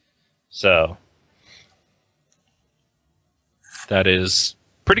 So, that is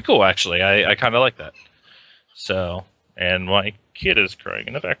pretty cool, actually. I kind of like that. So, and my kid is crying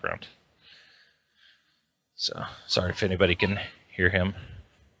in the background. So, sorry if anybody can hear him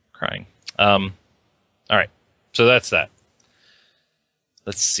crying. All right, so that's that.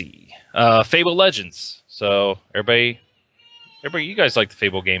 Let's see. Fable Legends. So everybody, you guys like the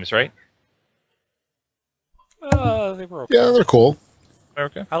Fable games, right? They were okay. Yeah, they're cool.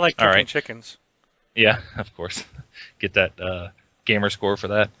 Okay. I like cooking chickens. Yeah, of course. Get that gamer score for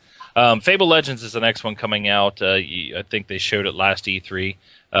that. Fable Legends is the next one coming out. I think they showed it last E3.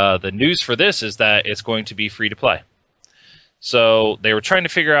 The news for this is that it's going to be free to play. So they were trying to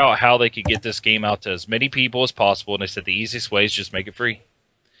figure out how they could get this game out to as many people as possible, and they said the easiest way is just make it free.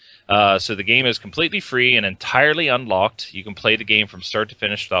 So the game is completely free and entirely unlocked. You can play the game from start to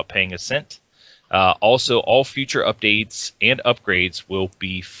finish without paying a cent. Also, all future updates and upgrades will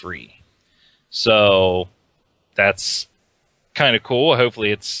be free. So that's kind of cool.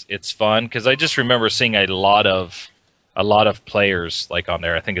 Hopefully it's fun, because I just remember seeing a lot of players like on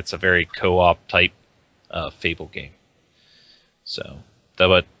there. I think it's a very co-op type Fable game. So,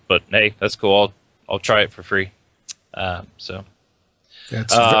 but hey, that's cool. I'll try it for free. Yeah,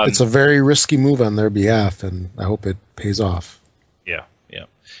 it's a very risky move on their behalf, and I hope it pays off.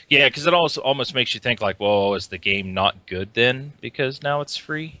 Yeah, because it almost makes you think like, well, is the game not good then because now it's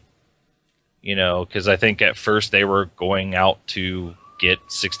free? Because I think at first they were going out to get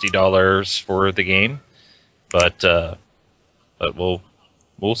 $60 for the game, but we'll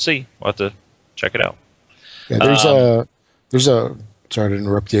see. We'll have to check it out. Yeah, there's a sorry to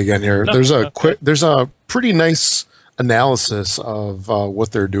interrupt you again here. No, There's a pretty nice analysis of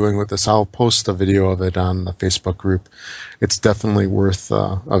what they're doing with this. I'll post a video of it on the Facebook group. It's definitely worth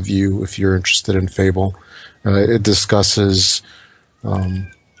a view if you're interested in Fable. It discusses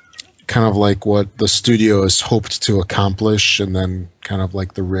kind of like what the studio has hoped to accomplish, and then kind of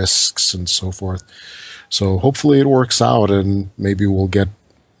like the risks and so forth. So hopefully it works out, and maybe we'll get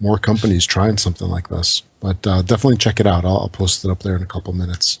more companies trying something like this. But definitely check it out. I'll post it up there in a couple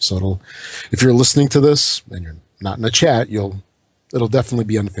minutes. So if you're listening to this and you're not in the chat, it'll definitely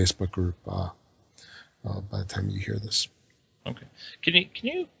be on the Facebook group by the time you hear this. Okay.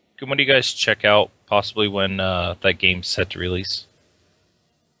 When do you guys check out possibly when that game's set to release?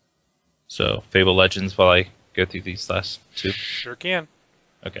 So Fable Legends, while I go through these last two. Sure can.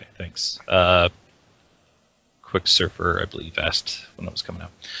 Okay, thanks. Quick Surfer, I believe, asked when it was coming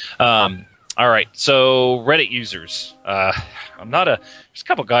out. All right, so Reddit users. There's a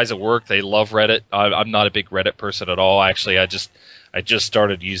couple guys at work. They love Reddit. I'm not a big Reddit person at all. Actually, I just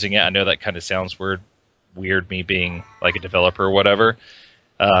started using it. I know that kind of sounds weird, me being like a developer or whatever.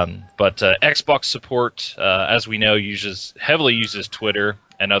 But Xbox support, as we know, heavily uses Twitter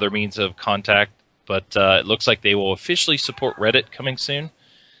and other means of contact. But it looks like they will officially support Reddit coming soon.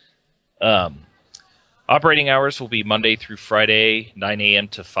 Operating hours will be Monday through Friday, 9 a.m.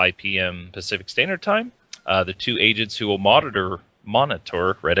 to 5 p.m. Pacific Standard Time. The two agents who will monitor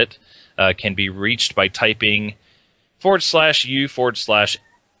Reddit can be reached by typing /u/Xbox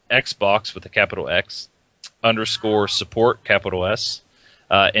with a capital X _support capital S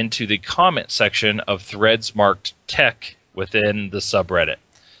into the comment section of threads marked tech within the subreddit.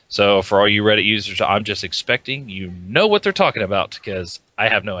 So for all you Reddit users, I'm just expecting you know what they're talking about, because I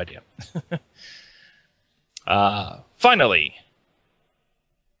have no idea. Finally,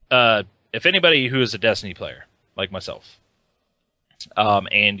 if anybody who is a Destiny player, like myself,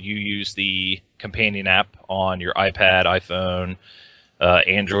 and you use the companion app on your iPad, iPhone,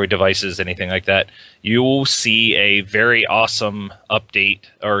 Android devices, anything like that, you will see a very awesome update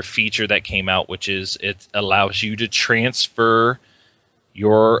or feature that came out, which is it allows you to transfer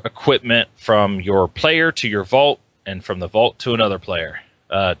your equipment from your player to your vault, and from the vault to another player.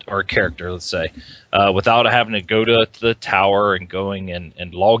 Or character, let's say, without having to go to the tower and going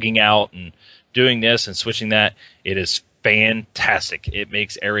and logging out and doing this and switching that. It is fantastic. It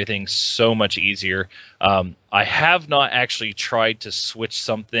makes everything so much easier. I have not actually tried to switch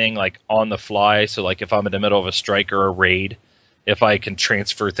something like on the fly. So like if I'm in the middle of a strike or a raid, if I can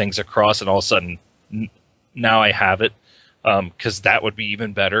transfer things across and all of a sudden now I have it, because that would be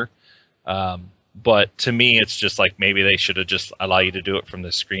even better. But to me, it's just like maybe they should have just allow you to do it from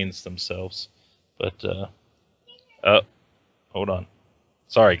the screens themselves. But hold on,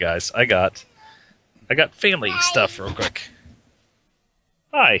 sorry guys, I got family stuff real quick.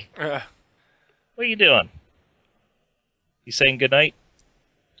 Hi, what are you doing? You saying goodnight?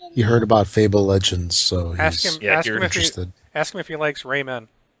 He heard about Fable Legends, so ask he's him if interested. Ask him if he likes Rayman.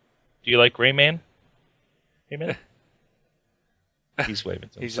 Do you like Rayman? Rayman? He's waving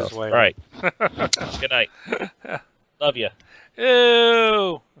to He's himself. just waving. All right. Good night. Love you.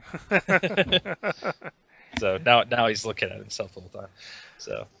 Ew. So now he's looking at himself the whole time.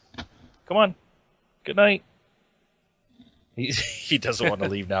 So come on. Good night. He doesn't want to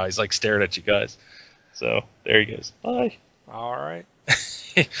leave now. He's like staring at you guys. So there he goes. Bye. All right.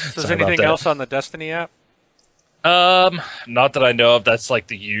 So is Sorry about anything that. else on the Destiny app? Not that I know of. That's like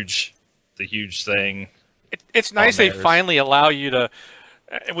the huge thing. It's nice they theirs. finally allow you to,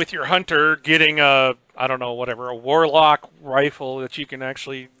 with your hunter, getting a warlock rifle that you can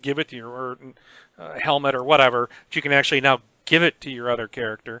actually give it to your helmet or whatever. That you can actually now give it to your other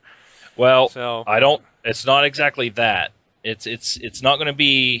character. Well, So it's not exactly that. It's not going to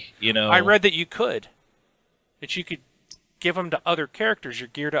be, I read that you could give them to other characters, your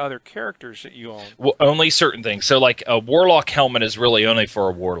gear to other characters that you own. Well, only certain things. So, like, a Warlock helmet is really only for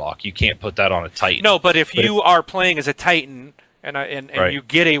a Warlock. You can't put that on a Titan. No, but if you are playing as a Titan and Right. you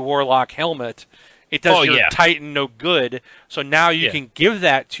get a Warlock helmet, it does your yeah. Titan no good. So now you Yeah. can give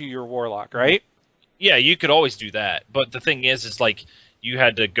that to your Warlock, right? Yeah, you could always do that. But the thing is like, you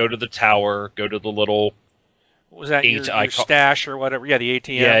had to go to the tower, go to the little... Was that your stash or whatever? Yeah, the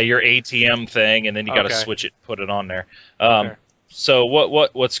ATM. Yeah, your ATM thing, and then you got to Okay. switch it, put it on there. Okay. So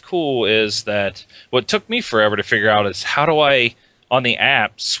what's cool is that what took me forever to figure out is how do I, on the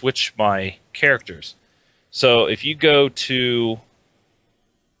app, switch my characters. So if you go to...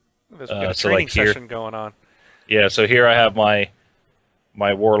 There's a so training like here- session going on. Yeah, so here I have my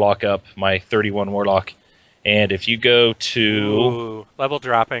Warlock up, my 31 Warlock. And if you go to... Ooh, level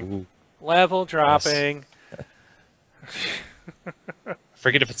dropping. Ooh. Level dropping. I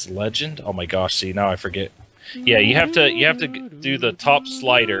forget if it's Legend. Oh my gosh, see, now I forget. Yeah, you have to do the top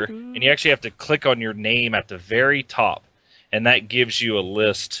slider, and you actually have to click on your name at the very top, and that gives you a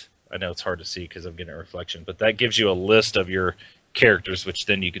list. I know it's hard to see because I'm getting a reflection, but that gives you a list of your characters, which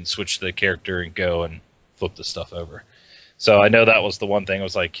then you can switch to the character and go and flip the stuff over. So I know that was the one thing I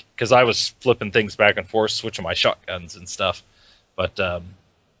was like, because I was flipping things back and forth, switching my shotguns and stuff. But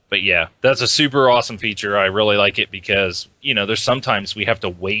yeah, that's a super awesome feature. I really like it because, there's sometimes we have to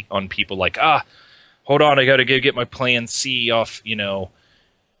wait on people like, hold on, I got to go get my plan C off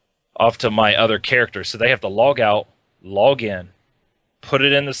to my other character. So they have to log out, log in, put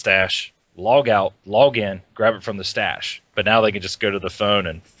it in the stash, log out, log in, grab it from the stash. But now they can just go to the phone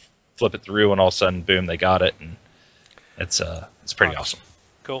and flip it through, and all of a sudden, boom, they got it. And it's pretty awesome.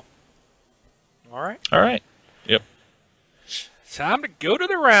 Cool. All right. Yep. Time to go to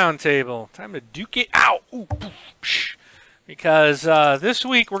the round table. Time to duke it out. Ooh, poof, psh. Because this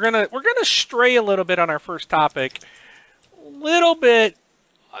week we're gonna stray a little bit on our first topic. A little bit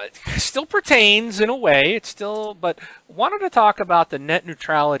still pertains in a way. It's still, but wanted to talk about the net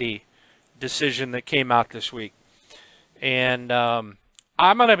neutrality decision that came out this week. And I'm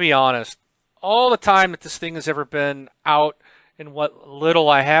gonna be honest. All the time that this thing has ever been out and what little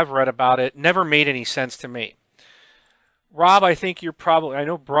I have read about it never made any sense to me. Rob, I think you're probably, I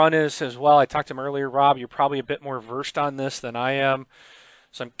know Brun is as well. I talked to him earlier. Rob, you're probably a bit more versed on this than I am.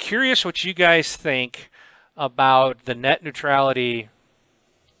 So I'm curious what you guys think about the net neutrality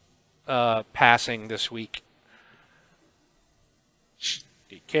passing this week.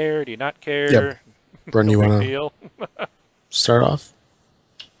 Do you care? Do you not care? Yep. Brun, No you big want to deal. start off?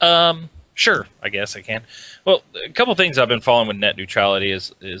 Sure, I guess I can. Well, a couple things I've been following with net neutrality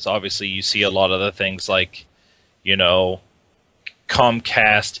is obviously you see a lot of the things like,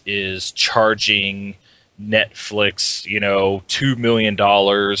 Comcast is charging Netflix, $2 million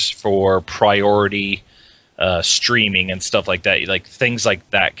for priority streaming and stuff like that. Like things like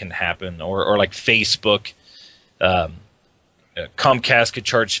that can happen, or like Facebook. Comcast could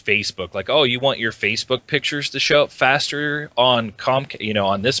charge Facebook, like, oh, you want your Facebook pictures to show up faster on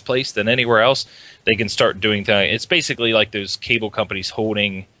on this place than anywhere else? They can start doing things. It's basically like those cable companies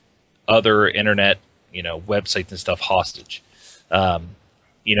holding other internet, websites and stuff hostage.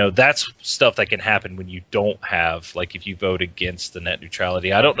 That's stuff that can happen when you don't have, like, if you vote against the net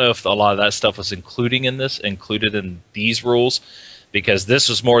neutrality. I don't know if a lot of that stuff was included in these rules, because this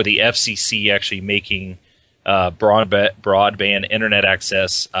was more the FCC actually making broadband internet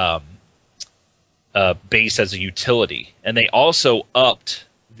access based as a utility. And they also upped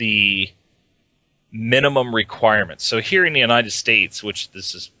the minimum requirements. So here in the United States, which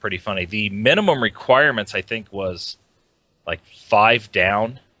this is pretty funny, the minimum requirements I think was like 5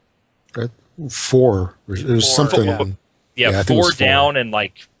 down. 4. It was something. Yeah, 4 down and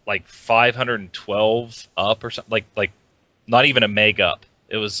like 512 up or something. Like not even a meg up.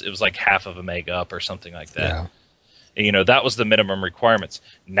 It was like half of a meg up or something like that. Yeah. And, that was the minimum requirements.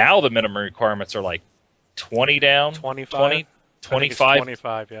 Now the minimum requirements are like 20 down, 25,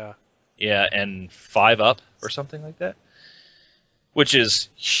 25, yeah. Yeah, and 5 up or something like that, which is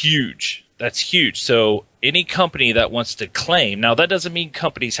huge. That's huge. So any company that wants to claim, now that doesn't mean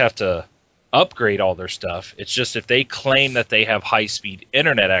companies have to upgrade all their stuff. It's just if they claim that they have high-speed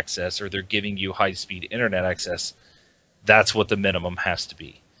internet access, or they're giving you high-speed internet access, that's what the minimum has to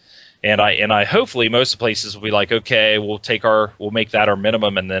be. And I hopefully most places will be like, okay, we'll make that our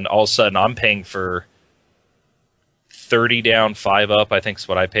minimum, and then all of a sudden I'm paying for 30 down, 5 up, I think is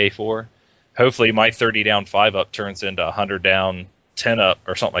what I pay for. Hopefully my 30 down, 5 up turns into 100 down, 10 up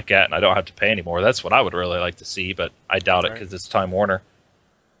or something like that, and I don't have to pay anymore. That's what I would really like to see, but I doubt it because it's Time Warner.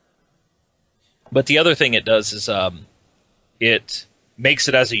 But the other thing it does is it makes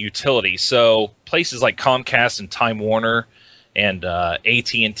it as a utility. So places like Comcast and Time Warner and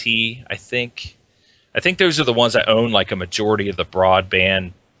AT&T, I think those are the ones that own like a majority of the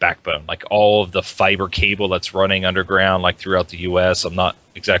broadband backbone, like all of the fiber cable that's running underground, like throughout the U.S. I'm not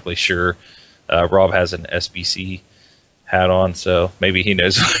exactly sure. Rob has an SBC hat on, so maybe he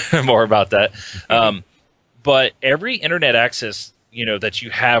knows more about that. But every internet access, that you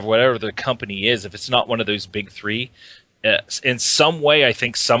have, whatever the company is, if it's not one of those big three, in some way, I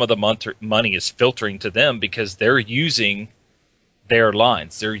think some of the money is filtering to them because they're using their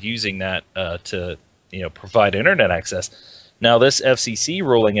lines. They're using that to provide internet access. Now, this FCC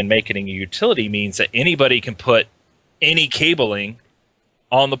ruling and making it a utility means that anybody can put any cabling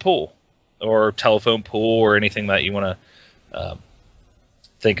on the pool or telephone pool or anything that you want to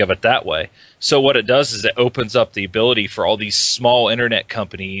think of it that way. So what it does is it opens up the ability for all these small internet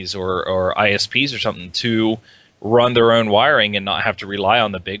companies or ISPs or something to run their own wiring and not have to rely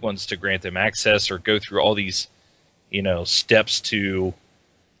on the big ones to grant them access or go through all these, steps to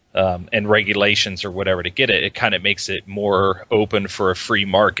and regulations or whatever to get it. It kind of makes it more open for a free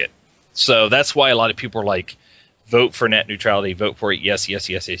market. So that's why a lot of people are like, vote for net neutrality, vote for it, yes, yes,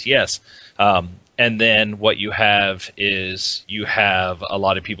 yes, yes, yes. And then what you have is you have a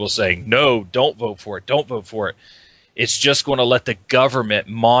lot of people saying, no, don't vote for it, don't vote for it. It's just going to let the government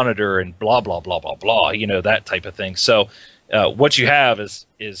monitor and blah, blah, blah, blah, blah, that type of thing. So what you have is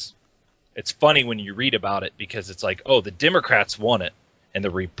it's funny when you read about it because it's like, oh, the Democrats want it and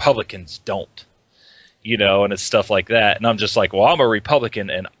the Republicans don't, and it's stuff like that. And I'm just like, well, I'm a Republican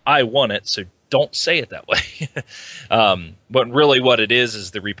and I want it, so don't say it that way. But really what it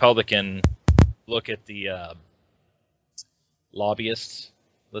is the Republican look at the lobbyists,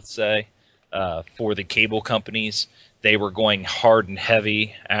 let's say, for the cable companies. They were going hard and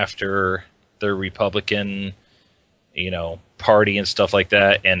heavy after the Republican, party and stuff like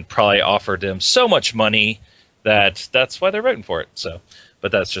that, and probably offered them so much money that's why they're voting for it. So,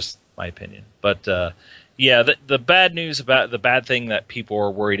 but that's just my opinion. But yeah, the bad news about the bad thing that people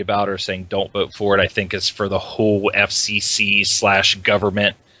are worried about or saying don't vote for it, I think, is for the whole FCC /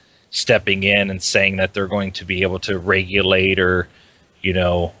 government stepping in and saying that they're going to be able to regulate or,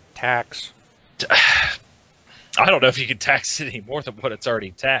 tax. I don't know if you can tax it any more than what it's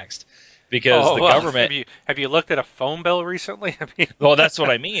already taxed, because the government. Have you looked at a phone bill recently? Well, that's what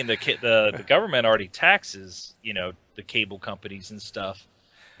I mean. The government already taxes, the cable companies and stuff.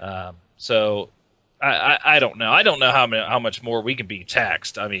 So I don't know. I don't know how much more we can be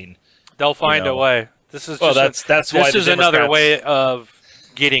taxed. I mean, they'll find a way. This is that's why this is another way of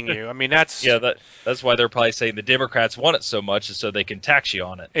getting you. I mean, that's that's why they're probably saying the Democrats want it so much is so they can tax you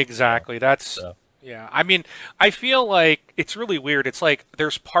on it. Exactly. Yeah. I mean, I feel like it's really weird. It's like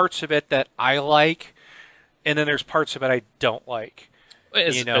there's parts of it that I like, and then there's parts of it I don't like.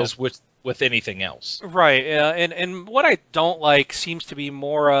 As with anything else. Right. And what I don't like seems to be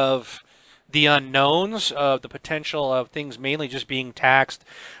more of the unknowns of the potential of things mainly just being taxed.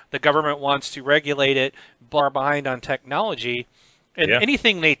 The government wants to regulate it, far behind on technology, and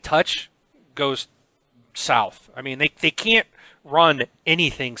anything they touch goes south. I mean, they can't run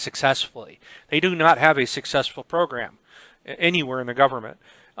anything successfully. They do not have a successful program anywhere in the government.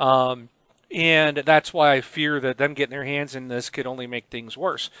 And that's why I fear that them getting their hands in this could only make things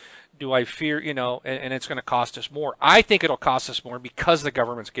worse. Do I fear, and it's going to cost us more. I think it'll cost us more because the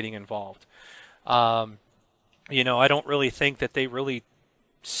government's getting involved. I don't really think that they really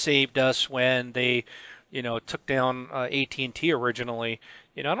saved us when they, took down AT&T originally.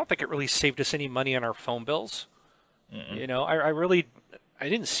 I don't think it really saved us any money on our phone bills. I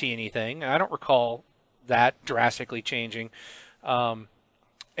didn't see anything. I don't recall that drastically changing. And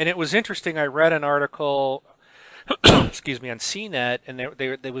it was interesting. I read an article, excuse me, on CNET, and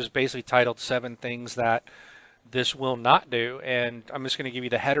it was basically titled 7 Things That This Will Not Do. And I'm just going to give you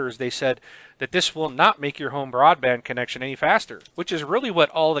the headers. They said that this will not make your home broadband connection any faster, which is really what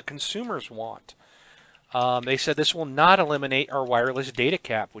all the consumers want. They said this will not eliminate our wireless data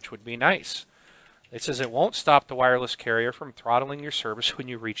cap, which would be nice. It says it won't stop the wireless carrier from throttling your service when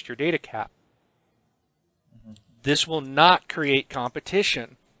you reached your data cap. Mm-hmm. This will not create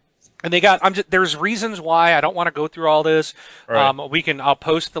competition. And there's reasons why. I don't want to go through all this. Right. I'll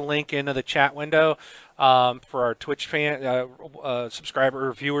post the link into the chat window for our Twitch fan subscriber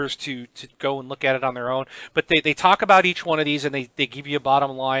or viewers to go and look at it on their own. But they talk about each one of these, and they give you a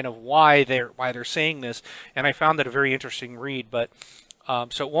bottom line of why they're saying this. And I found that a very interesting read. But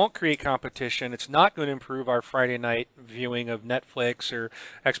so it won't create competition. It's not going to improve our Friday night viewing of Netflix or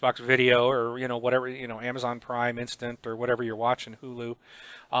Xbox Video or whatever, Amazon Prime Instant or whatever you're watching, Hulu.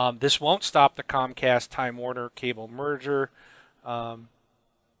 This won't stop the Comcast Time Warner cable merger.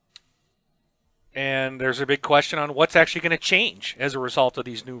 And there's a big question on what's actually going to change as a result of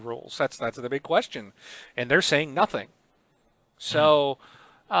these new rules. That's the big question. And they're saying nothing. So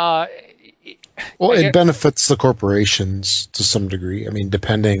it benefits the corporations to some degree. I mean,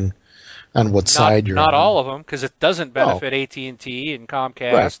 depending on what side you're on. Not all of them, because it doesn't benefit AT&T and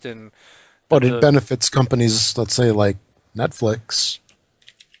Comcast. Right. But it benefits companies, let's say, like Netflix,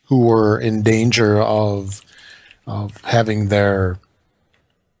 who were in danger of having their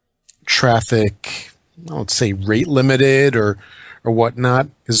traffic, let's say, rate limited or whatnot.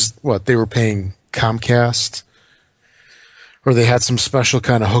 Is what they were paying Comcast, or they had some special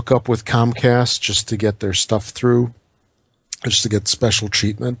kind of hookup with Comcast just to get their stuff through, just to get special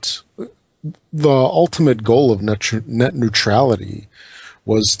treatment. The ultimate goal of net neutrality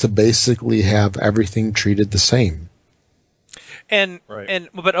was to basically have everything treated the same. Right.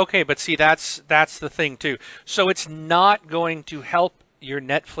 But see, that's the thing too. So it's not going to help your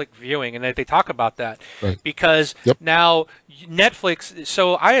Netflix viewing, and they talk about that Right. because Yep. now Netflix.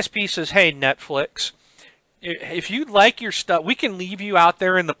 So ISP says, "Hey, Netflix, if you like your stuff, we can leave you out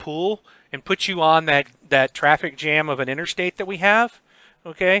there in the pool and put you on that traffic jam of an interstate that we have,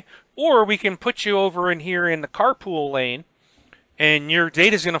 okay? Or we can put you over in here in the carpool lane, and your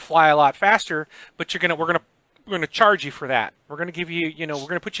data's going to fly a lot faster, but we're gonna charge you for that. We're gonna give you, we're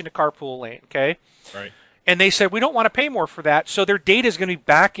gonna put you in the carpool lane, okay? Right. And they said we don't want to pay more for that, so their data is going to be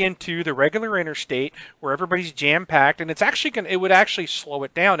back into the regular interstate where everybody's jam packed, and it would actually slow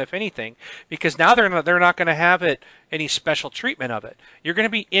it down if anything, because now they're not going to have any special treatment of it. You're going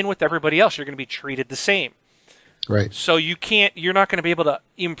to be in with everybody else. You're going to be treated the same. Right. So you're not going to be able to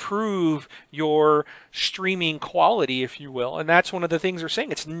improve your streaming quality, if you will. And that's one of the things they're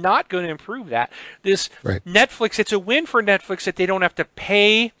saying. It's not going to improve that. This Right. Netflix, it's a win for Netflix that they don't have to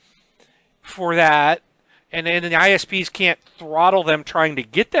pay for that. And then the ISPs can't throttle them trying to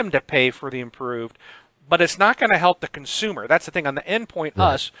get them to pay for the improved. But it's not going to help the consumer. That's the thing. On the endpoint,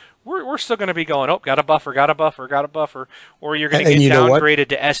 Right. us, we're still going to be going, oh, got a buffer, got a buffer, got a buffer. Or you're going to And get you know what? downgraded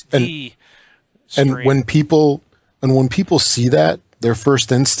to SD And stream. when people see that, their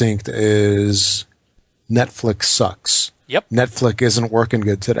first instinct is Netflix sucks. Yep. Netflix isn't working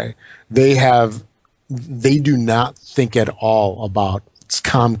good today. They do not think at all about it's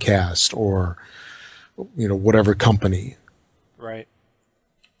Comcast or whatever company. Right.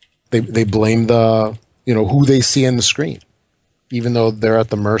 They blame who they see on the screen, even though they're at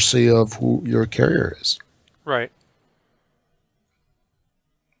the mercy of who your carrier is. Right.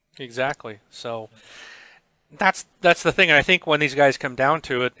 Exactly. So that's the thing. And I think when these guys come down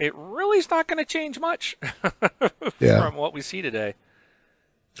to it, it really is not going to change much Yeah. from what we see today.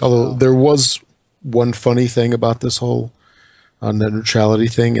 Although there was one funny thing about this whole net neutrality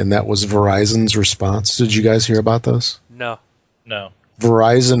thing, and that was Verizon's response. Did you guys hear about this? No. No.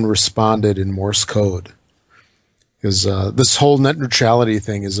 Verizon responded in Morse code because this whole net neutrality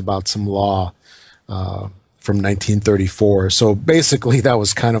thing is about some law from 1934. So basically, that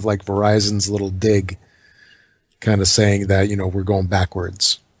was kind of like Verizon's little dig, kind of saying that we're going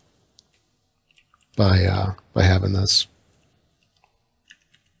backwards by having this.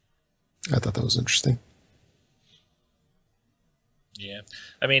 I thought that was interesting. Yeah,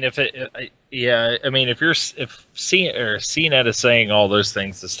 I mean, if CNET is saying all those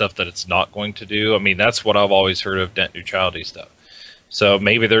things, the stuff that it's not going to do, I mean, that's what I've always heard of net neutrality stuff. So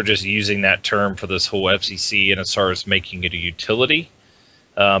maybe they're just using that term for this whole FCC and as far as making it a utility.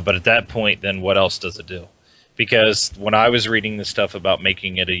 But at that point, then what else does it do? Because when I was reading the stuff about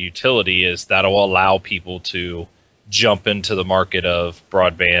making it a utility, is that'll allow people to jump into the market of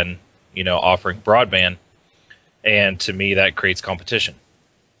broadband, offering broadband. And to me, that creates competition.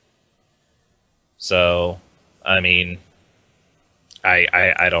 So, I mean,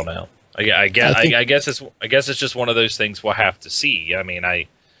 I don't know. I guess it's just one of those things we'll have to see. I mean, I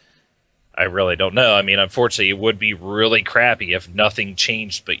really don't know. I mean, unfortunately, it would be really crappy if nothing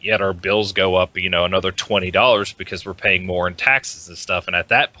changed, but yet our bills go up, another $20 because we're paying more in taxes and stuff. And at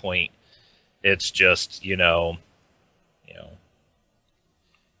that point, it's just,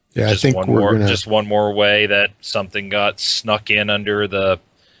 Yeah, just I think just one more way that something got snuck in under the,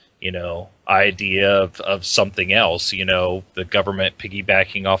 idea of something else. The government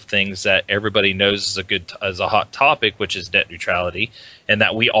piggybacking off things that everybody knows is a hot topic, which is net neutrality, and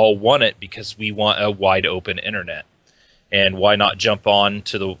that we all want it because we want a wide open internet. And why not jump on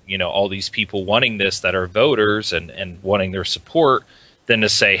to the all these people wanting this that are voters and wanting their support, than to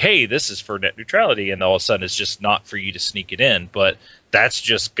say, hey, this is for net neutrality, and all of a sudden it's just not for you to sneak it in. But that's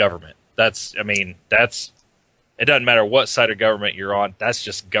just government. It doesn't matter what side of government you're on. That's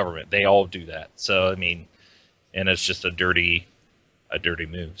just government. They all do that. So, I mean, and it's just a dirty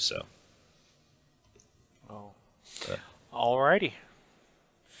move. So, All righty.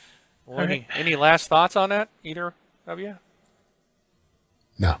 Well, any last thoughts on that, either of you?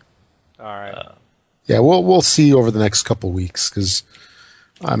 No. All right. Yeah, we'll see over the next couple of weeks because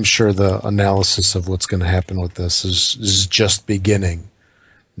I'm sure the analysis of what's going to happen with this is just beginning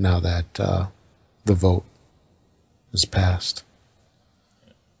now that the vote is passed.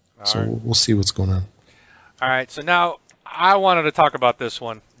 We'll see what's going on. All right. So now I wanted to talk about this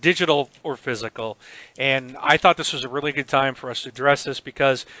one, digital or physical. And I thought this was a really good time for us to address this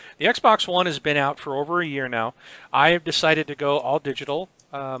because the Xbox One has been out for over a year now. I have decided to go all digital.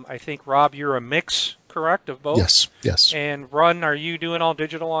 I think, Rob, you're a mix, correct, of both? Yes. And Brun, are you doing all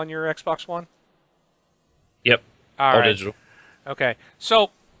digital on your Xbox One? yep, All all right. digital. Okay. So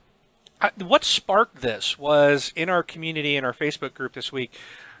what sparked this was in our community, in our Facebook group this week.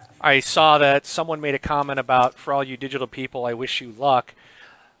 I saw that someone made a comment about, for all you digital people, I wish you luck.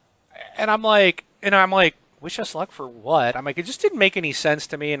 And I'm like, wish us luck for what? I'm like, it just didn't make any sense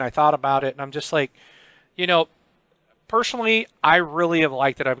to me. And I thought about it, and I'm just like, you know, personally, I really have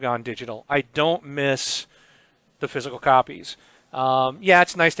liked that I've gone digital. I don't miss the physical copies. Yeah,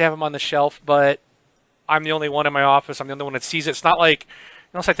 it's nice to have them on the shelf, but I'm the only one in my office. I'm the only one that sees it. It's not like,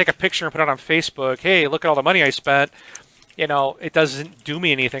 unless I take a picture and put it on Facebook, hey, look at all the money I spent. It doesn't do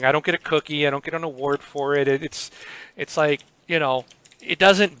me anything. I don't get a cookie. I don't get an award for it. It's like, it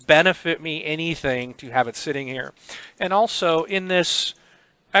doesn't benefit me anything to have it sitting here. And also in this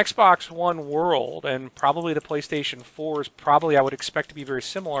Xbox One world, and probably the PlayStation 4 is probably, I would expect to be very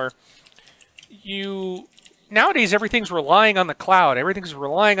similar. You Nowadays everything's relying on the cloud. Everything's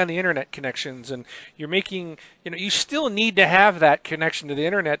relying on the internet connections, and you're making, you still need to have that connection to the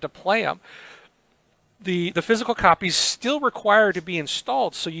internet to play them. The physical copies still require to be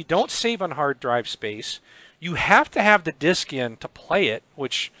installed, so you don't save on hard drive space. You have to have the disc in to play it,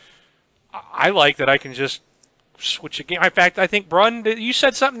 which I like that I can just switch a game. In fact, I think, Brun, you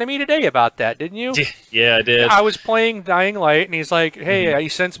said something to me today about that, didn't you? Yeah, I did. I was playing Dying Light, and he's like, hey, he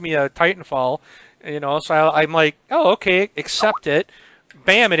sends me a Titanfall, so I'm like, oh, okay, accept it.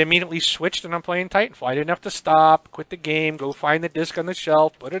 Bam, it immediately switched, and I'm playing Titanfall. I didn't have to stop, quit the game, go find the disc on the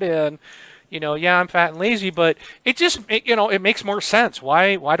shelf, put it in. Yeah, I'm fat and lazy, but it makes more sense.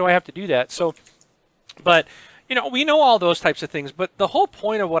 Why do I have to do that? So, but, we know all those types of things, but the whole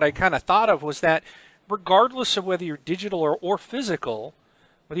point of what I kind of thought of was that regardless of whether you're digital or physical,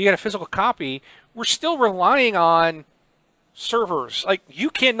 whether you got a physical copy, we're still relying on servers. Like, you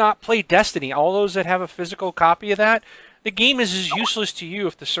cannot play Destiny. All those that have a physical copy of that, the game is as useless to you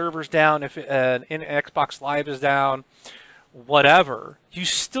if the server's down, if Xbox Live is down, whatever. You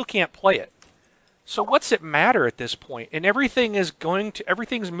still can't play it. So what's it matter at this point? And everything's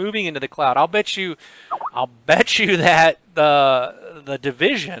moving into the cloud. I'll bet you that the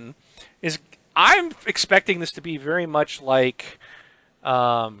Division is. I'm expecting this to be very much like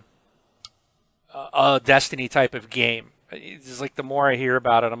a Destiny type of game. It's like the more I hear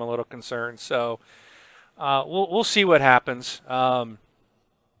about it, I'm a little concerned. So we'll see what happens. But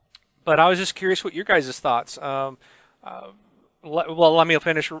I was just curious what your guys' thoughts. Well, let me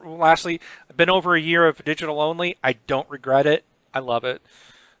finish. Lastly, I've been over a year of digital only. I don't regret it. I love it.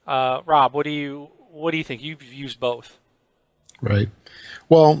 Rob, what do you think? You've used both. Right.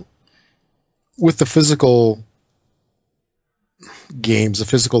 Well, with the physical games, the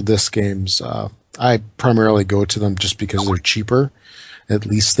physical disc games, I primarily go to them just because they're cheaper. At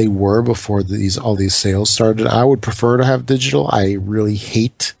least they were before all these sales started. I would prefer to have digital. I really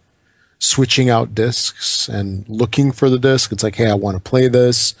hate switching out discs and looking for the disc. It's like, hey, I want to play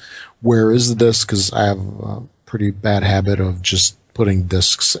this. Where is the disc? Because I have a pretty bad habit of just putting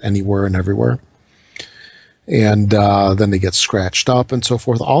discs anywhere and everywhere. And then they get scratched up and so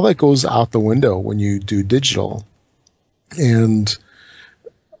forth. All that goes out the window when you do digital. And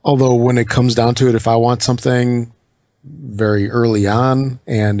although when it comes down to it, if I want something very early on,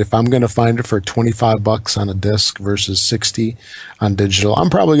 and if I'm going to find it for $25 on a disc versus $60 on digital,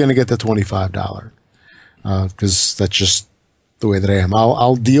 I'm probably going to get the $25 because that's just the way that I am.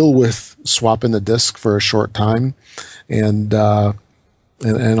 I'll deal with swapping the disc for a short time, and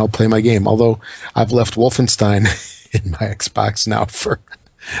I'll play my game. Although I've left Wolfenstein in my Xbox now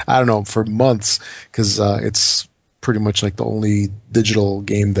for months because it's pretty much like the only digital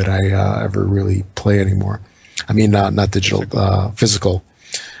game that I ever really play anymore. I mean, not digital, physical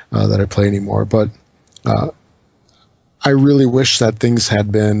that I play anymore. But I really wish that things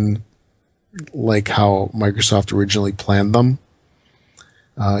had been like how Microsoft originally planned them.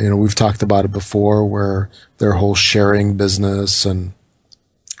 We've talked about it before, where their whole sharing business and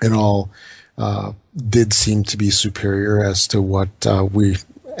all did seem to be superior as to what we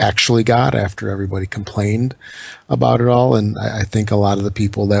actually got after everybody complained about it all. And I think a lot of the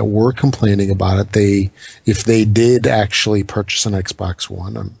people that were complaining about it, if they did actually purchase an Xbox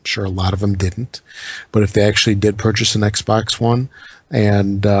One, I'm sure a lot of them didn't, but if they actually did purchase an Xbox One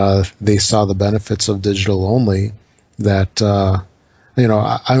and they saw the benefits of digital only, that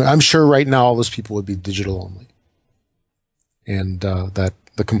I'm sure right now all those people would be digital only, and that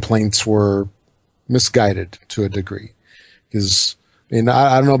the complaints were misguided to a degree. Because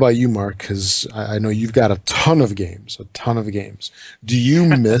I don't know about you, Mark, because I know you've got a ton of games. Do you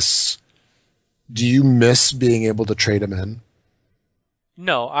miss being able to trade them in?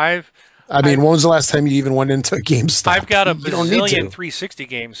 No, I've I mean, when was the last time you even went into a GameStop? I've got a You don't need bazillion to. 360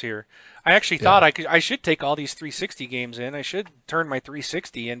 games here. I actually thought I should take all these 360 games in. I should turn my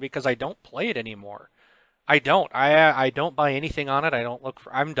 360 in because I don't play it anymore. I don't. I don't buy anything on it. I don't look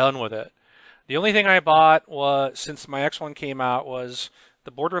for. I'm done with it. The only thing I bought was since my X1 came out was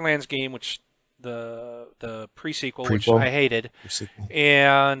the Borderlands game, which the prequel, which Prequel. I hated, Sequel.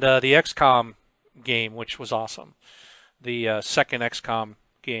 and the XCOM game, which was awesome. The second XCOM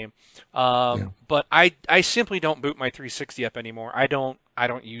game. Yeah. But I simply don't boot my 360 up anymore. I don't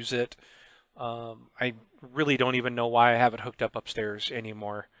use it. I really don't even know why I have it hooked up upstairs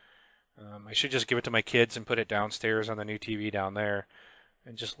anymore. I should just give it to my kids and put it downstairs on the new TV down there,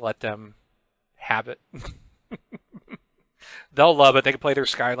 and just let them have it. They'll love it. They can play their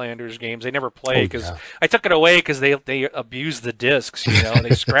Skylanders games. They never play because yeah. I took it away because they abuse the discs. They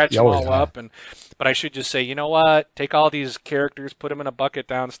scratch them all up. But I should just say, you know what? Take all these characters, put them in a bucket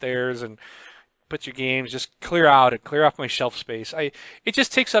downstairs, and put your games. Just clear off my shelf space. It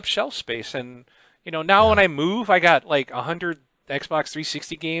just takes up shelf space. And now when I move, I got like 100 Xbox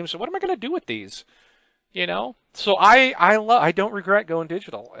 360 games. So what am I going to do with these? So I don't regret going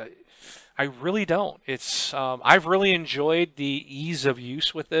digital. I really don't. It's I've really enjoyed the ease of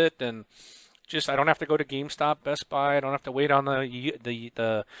use with it, and just I don't have to go to GameStop, Best Buy. I don't have to wait on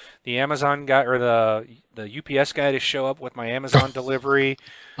the Amazon guy or the UPS guy to show up with my Amazon delivery.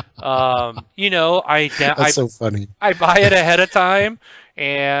 That's so funny. I buy it ahead of time,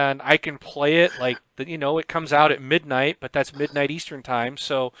 and I can play it like it comes out at midnight, but that's midnight Eastern time.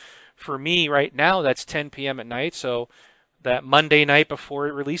 So for me right now, that's 10 p.m. at night. So that Monday night before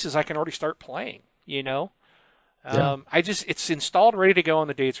it releases, I can already start playing. Yeah. It's installed, ready to go on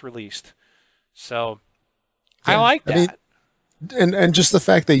the day it's released. So I Yeah. like I mean, that. and just the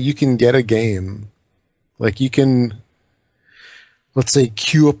fact that you can get a game, like you can, let's say,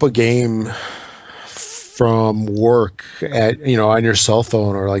 queue up a game from work at on your cell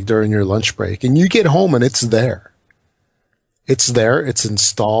phone or like during your lunch break, and you get home and it's there. It's there. It's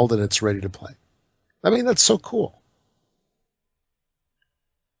installed and it's ready to play. I mean, that's so cool.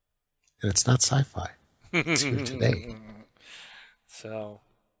 And it's not sci-fi. It's here today. So,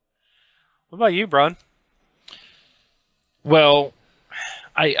 what about you, Brun? Well,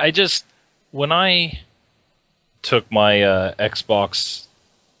 I just when I took my Xbox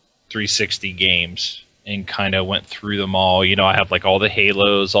 360 games and kind of went through them all, I have like all the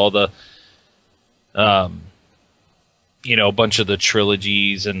Halos, all the a bunch of the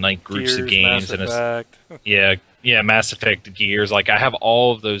trilogies and like groups of games, Mass Effect. Yeah, Mass Effect, Gears. Like I have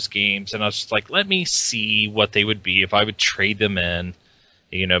all of those games, and I was just like, let me see what they would be if I would trade them in,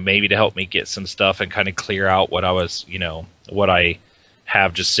 maybe to help me get some stuff and kind of clear out what I was, what I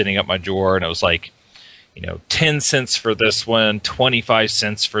have just sitting up my drawer. And it was like, 10 cents for this one, 25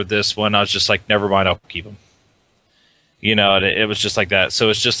 cents for this one. I was just like, never mind, I'll keep them. And it was just like that. So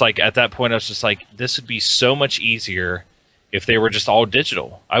it's just like at that point, I was just like, this would be so much easier if they were just all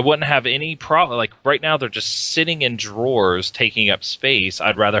digital. I wouldn't have any problem. Like right now, they're just sitting in drawers, taking up space.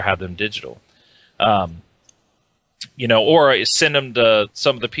 I'd rather have them digital. Or send them to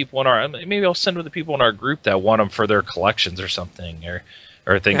some of the people in our. Maybe I'll send them to the people in our group that want them for their collections or something,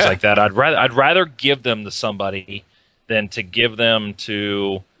 or things like that. I'd rather give them to somebody than to give them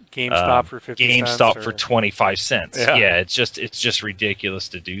to GameStop for 50 cents. GameStop for 25 cents. Yeah. It's just ridiculous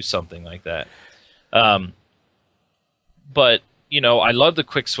to do something like that. But I love the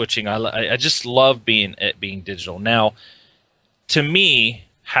quick switching. I just love being digital. Now, to me,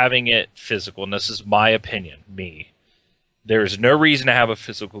 having it physical, and this is my opinion, there is no reason to have a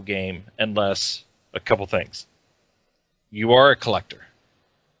physical game unless a couple things. You are a collector.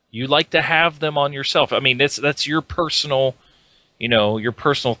 You like to have them on yourself. I mean, that's your personal, your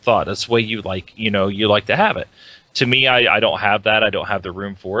personal thought. That's the way you like to have it. To me, I don't have that. I don't have the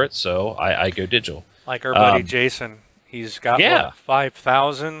room for it, so I go digital. Like our buddy Jason. He's got what,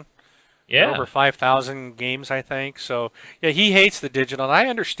 5,000? Yeah. Over 5,000 games, I think. So, yeah, he hates the digital, and I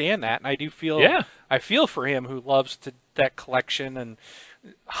understand that. And I do feel I feel for him who loves that collection and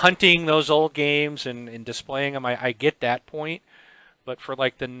hunting those old games and displaying them. I get that point. But for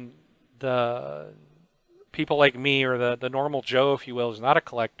like the people like me or the normal Joe, if you will, who's not a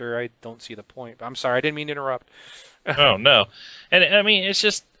collector, I don't see the point. But I'm sorry, I didn't mean to interrupt. Oh, no. And I mean, it's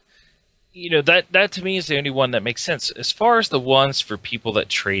just that to me is the only one that makes sense. As far as the ones for people that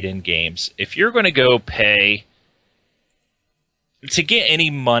trade in games, if you're going to go pay to get any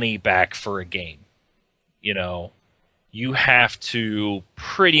money back for a game, you have to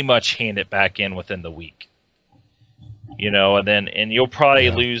pretty much hand it back in within the week. And you'll probably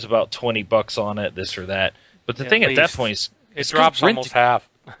lose about $20 on it, this or that. But the thing at that point is it drops almost half.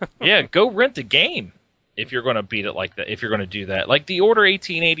 Yeah, go rent the game if you're going to beat it like that. If you're going to do that, like the Order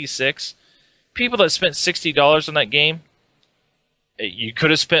 1886, people that spent $60 on that game, you could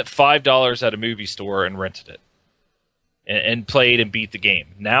have spent $5 at a movie store and rented it, and played and beat the game.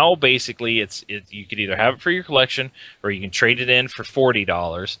 Now, basically, you could either have it for your collection or you can trade it in for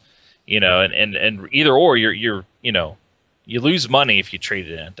 $40. And either or, you're you lose money if you trade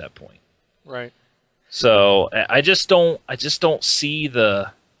it in at that point. Right. So I just don't see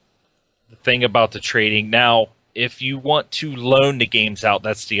the thing about the trading. Now, if you want to loan the games out,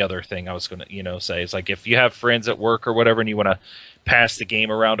 that's the other thing I was going to say. It's like if you have friends at work or whatever and you want to pass the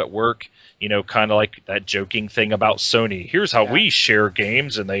game around at work, kind of like that joking thing about Sony. Here's how we share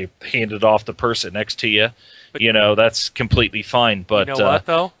games, and they hand it off the person next to you. But, that's completely fine. But you know what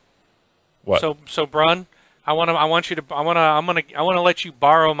though? What? So Brun, I want to let you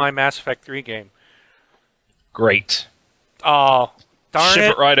borrow my Mass Effect 3 game. Great. Oh, darn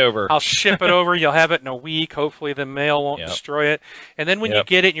Ship it right over. I'll ship it over. You'll have it in a week. Hopefully the mail won't destroy it. And then when you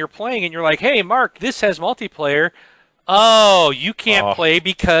get it and you're playing and you're like, hey, Mark, this has multiplayer. Oh, you can't play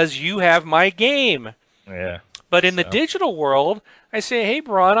because you have my game. Yeah. But in the digital world, I say, hey,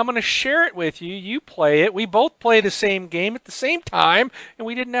 Brun, I'm going to share it with you. You play it. We both play the same game at the same time, and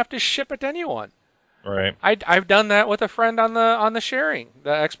we didn't have to ship it to anyone. Right. I've done that with a friend on the sharing,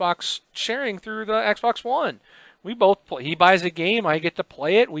 the Xbox sharing through the Xbox One. We both play. He buys a game, I get to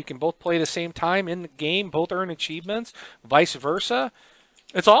play it. We can both play the same time in the game, both earn achievements, vice versa.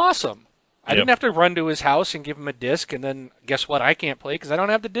 It's awesome. I didn't have to run to his house and give him a disc, and then guess what? I can't play because I don't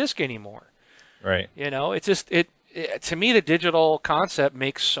have the disc anymore. Right. It's just to me the digital concept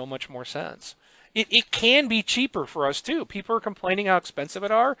makes so much more sense. It can be cheaper for us too. People are complaining how expensive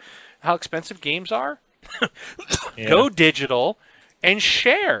games are. Go digital and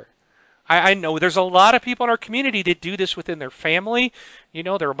share. I know there's a lot of people in our community that do this within their family.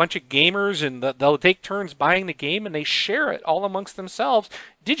 They're a bunch of gamers, and they'll take turns buying the game, and they share it all amongst themselves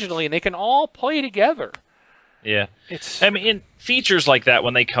digitally, and they can all play together. Yeah. In features like that,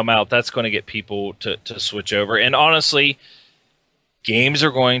 when they come out, that's going to get people to switch over. And honestly, games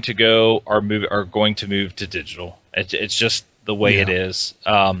are going to move to digital. It's just the way it is.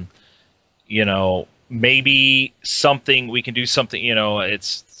 Maybe we can do something. We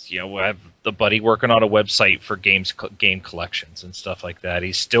have the buddy working on a website for game collections and stuff like that.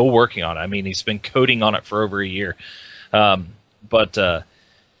 He's still working on it. He's been coding on it for over a year. It's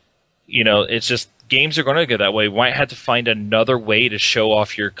just games are going to go that way. We might have to find another way to show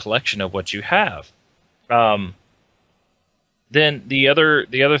off your collection of what you have. Then the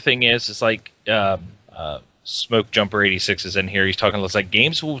other thing is like Smoke Jumper 86 is in here. He's talking. It's like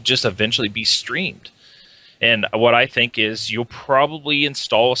games will just eventually be streamed. And what I think is you'll probably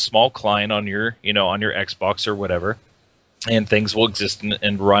install a small client on your Xbox or whatever, and things will exist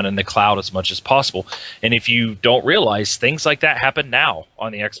and run in the cloud as much as possible. And if you don't realize, things like that happen now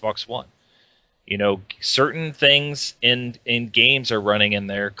on the Xbox One. Certain things in games are running in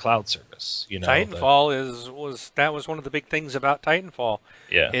their cloud service. Titanfall was one of the big things about Titanfall.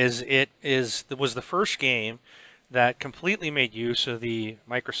 Yeah, it was the first game that completely made use of the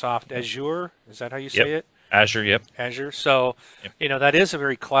Microsoft Azure. Is that how you say it? Azure, yep. Azure. So, that is a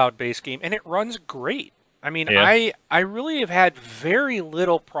very cloud-based game, and it runs great. I really have had very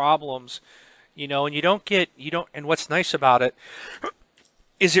little problems, and and what's nice about it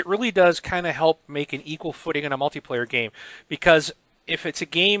is it really does kind of help make an equal footing in a multiplayer game, because if it's a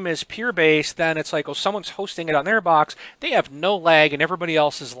game as peer-based, then it's like, someone's hosting it on their box, they have no lag, and everybody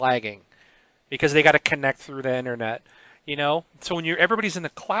else is lagging because they got to connect through the internet. So when everybody's in the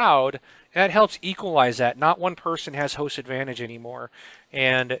cloud, that helps equalize that. Not one person has host advantage anymore,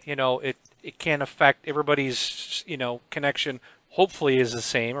 and it can affect everybody's connection. Hopefully is the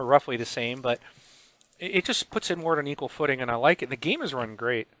same or roughly the same, but it just puts it more on an equal footing, and I like it. The game is running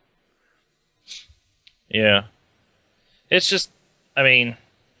great. Yeah, it's just, I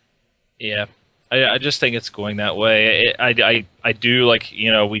just think it's going that way. I do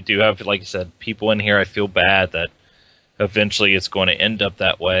we do have, like you said, people in here. I feel bad that eventually it's going to end up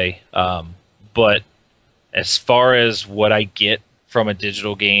that way. But as far as what I get from a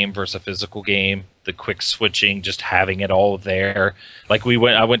digital game versus a physical game, the quick switching, just having it all there. Like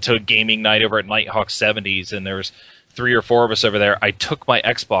I went to a gaming night over at Nighthawk 70s, and there was 3 or 4 of us over there. I took my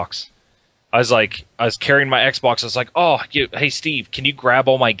Xbox. I was carrying my Xbox. I was like, hey, Steve, can you grab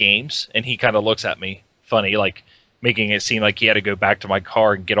all my games? And he kind of looks at me funny, like making it seem like he had to go back to my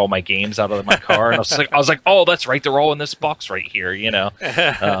car and get all my games out of my car. And I was like, oh, that's right. They're all in this box right here, things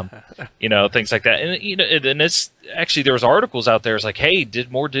like that. And, and it's actually, there was articles out there. It's like, hey,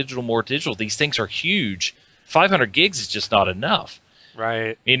 more digital. These things are huge. 500 gigs is just not enough.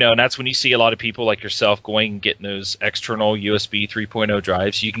 Right. And that's when you see a lot of people like yourself going and getting those external USB 3.0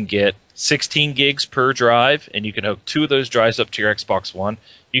 drives. You can get 16 gigs per drive, and you can hook 2 of those drives up to your Xbox One.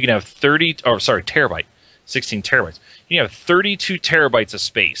 You can have terabyte, 16 terabytes. You can have 32 terabytes of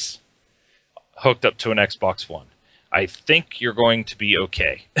space hooked up to an Xbox One. I think you're going to be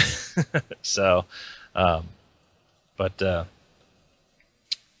okay. So,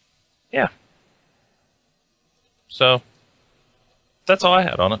 yeah. So, that's all I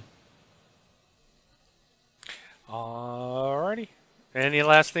had on it. Alrighty. Any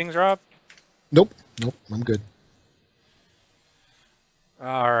last things, Rob? Nope. I'm good.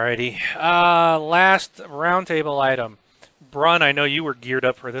 Alrighty. Last roundtable item. Brun, I know you were geared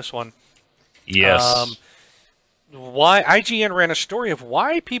up for this one. Yes. Why IGN ran a story of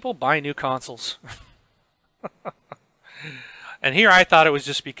why people buy new consoles. And here I thought it was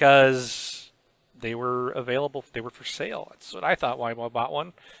just because they were available, they were for sale. That's what I thought why I bought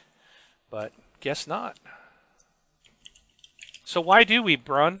one. But guess not. So why do we,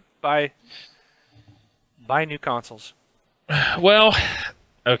 Brun, buy new consoles? Well,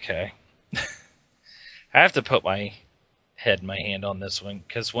 okay. I have to put my head in my hand on this one,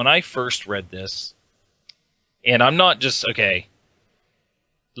 because when I first read this, and I'm not just, okay,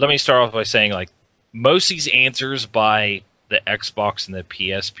 let me start off by saying, like, most of these answers by the Xbox and the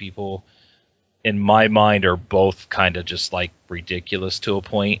PS people, in my mind, are both kind of just, like, ridiculous to a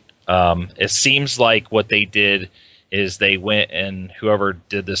point. It seems like what they did is they went and, whoever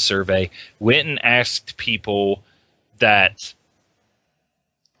did this survey, went and asked people that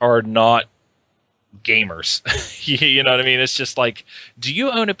are not gamers. You know what I mean? It's just like, do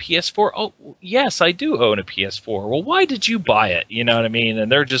you own a PS4? Oh, yes, I do own a PS4. Well, why did you buy it? You know what I mean?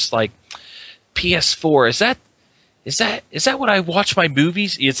 And they're just like, PS4, is that what I watch my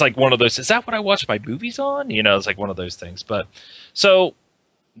movies? It's like one of those, is that what I watch my movies on? It's like one of those things. But so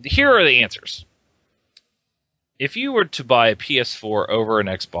here are the answers. If you were to buy a PS4 over an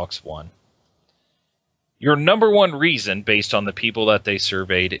Xbox One, your number one reason, based on the people that they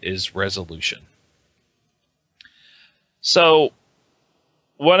surveyed, is resolution. So,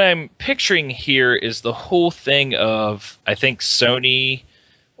 what I'm picturing here is the whole thing of, I think Sony,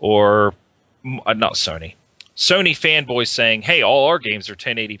 or not Sony, Sony fanboys saying, hey, all our games are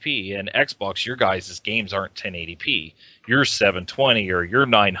 1080p, and Xbox, your guys' games aren't 1080p. You're 720, or you're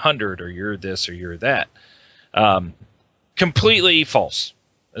 900, or you're this, or you're that. Completely false.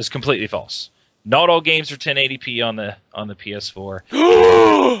 It's completely false. Not all games are 1080p on the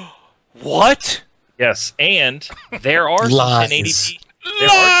PS4. What? Yes, and there are some 1080p.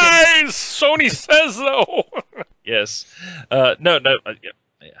 Lies! Sony says so. Yes. No.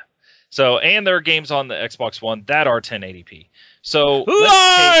 Yeah. So, and there are games on the Xbox One that are 1080p. So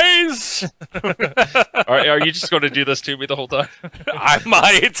lies. Are you just going to do this to me the whole time? I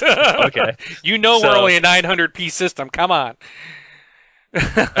might. Okay. We're only a 900p system. Come on.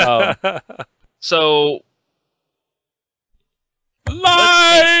 So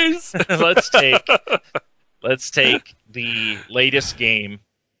lies. Let's take the latest game,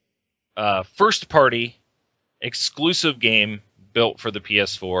 first party exclusive game built for the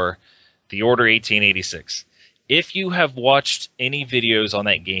PS4, The Order 1886. If you have watched any videos on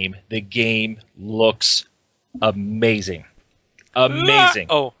that game, the game looks amazing. Amazing.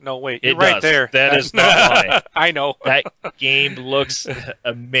 Oh, no, wait. You're It right does. there. That is not lying. I know. That game looks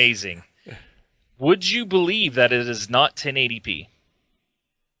amazing. Would you believe that it is not 1080p?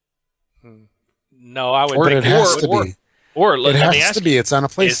 No, I would. But it has to be. Or it has to be. It's on a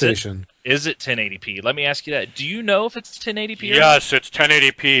PlayStation. Is it 1080p? Let me ask you that. Do you know if it's 1080p? Yes, it's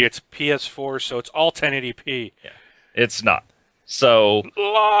 1080p. It's PS4, so it's all 1080p. Yeah, it's not. So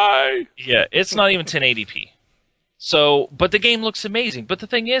lie. Yeah, it's not even 1080p. So, but the game looks amazing. But the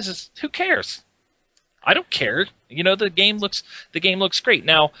thing is who cares? I don't care. The game looks great.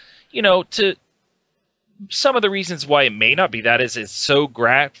 Now, to some of the reasons why it may not be that is it's so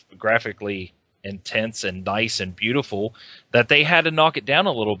graphically intense and nice and beautiful that they had to knock it down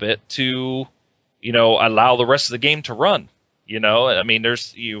a little bit to, allow the rest of the game to run. I mean,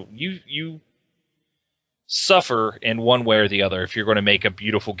 there's you suffer in one way or the other if you're going to make a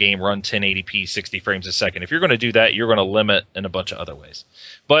beautiful game run 1080p 60 frames a second. If you're going to do that, you're going to limit in a bunch of other ways.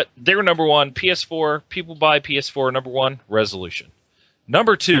 But they're number one, PS4, people buy PS4, number one, resolution.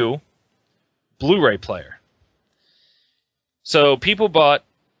 Number two, Blu-ray player. So people bought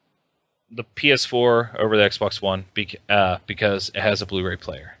the PS4 over the Xbox One because it has a Blu-ray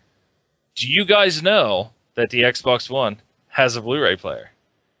player. Do you guys know that the Xbox One has a Blu-ray player?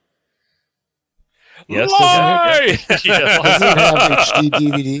 Yes. Lie! Does it have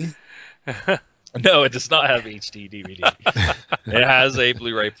HD DVD? No, it does not have HD DVD. It has a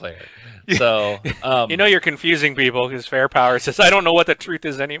Blu-ray player. So, You're confusing people because Fair Power says, I don't know what the truth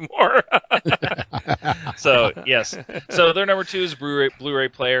is anymore. so yes. So their number 2 is Blu-ray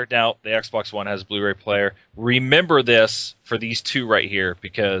player. Now, the Xbox One has Blu-ray player. Remember this for these two right here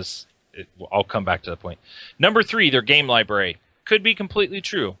because I'll come back to the point. Number 3, their game library. Could be completely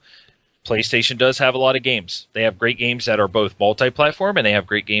true. PlayStation does have a lot of games. They have great games that are both multi-platform, and they have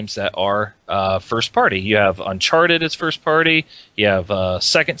great games that are first party. You have Uncharted as first party. You have what's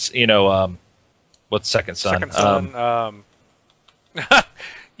Second Son? Second Son.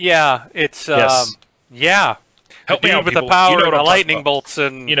 Yeah, it's yes. yeah. Help the me dude out, with people. the power You know and what the I'm lightning talking bolts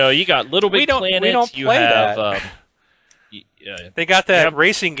and you got Little Big Planet. We don't you play have that. They got that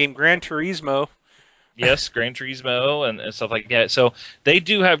racing game, Gran Turismo. Yes, Gran Turismo and stuff like that. So they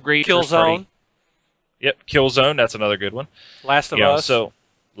do have great Killzone. Yep, Killzone. That's another good one. Last of Us. So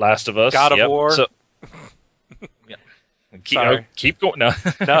Last of Us. God of War. So, keep going. No.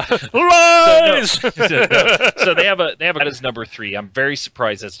 Lies. So they have that as number 3. I'm very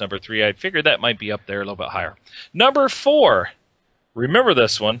surprised that's number 3. I figured that might be up there a little bit higher. Number 4. Remember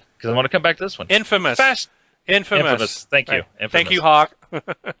this one because I want to come back to this one. Infamous. Infamous. Thank you. Right. Infamous. Thank you, Hawk.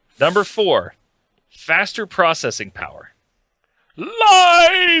 Number 4. Faster processing power.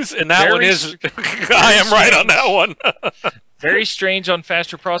 Lies! And that one is... I am right on that one. Very strange on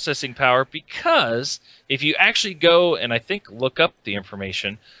faster processing power because if you actually go and I think look up the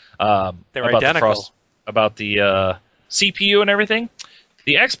information they're about identical. about the CPU and everything,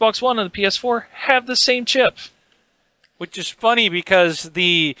 the Xbox One and the PS4 have the same chip. Which is funny because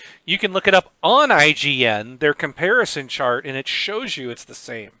you can look it up on IGN, their comparison chart, and it shows you it's the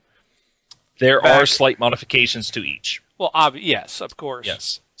same. There are slight modifications to each. Well, yes, of course.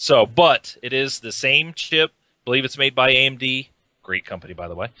 Yes. So, but it is the same chip. I believe it's made by AMD. Great company, by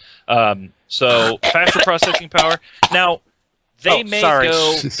the way. So, faster processing power. Now,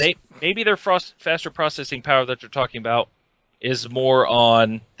 maybe their faster processing power that they're talking about is more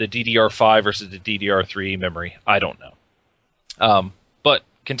on the DDR5 versus the DDR3 memory. I don't know. But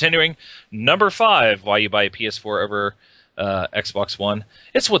continuing, number 5, why you buy a PS4 over Xbox One,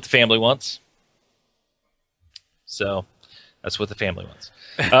 it's what the family wants. So that's what the family wants.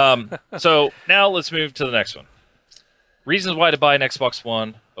 So now let's move to the next one. Reasons why to buy an Xbox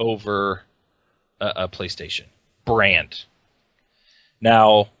One over a PlayStation. Brand.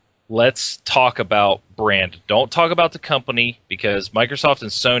 Now, let's talk about brand. Don't talk about the company because Microsoft and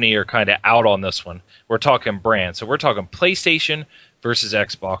Sony are kind of out on this one. We're talking brand. So we're talking PlayStation versus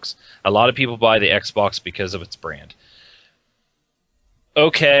Xbox. A lot of people buy the Xbox because of its brand.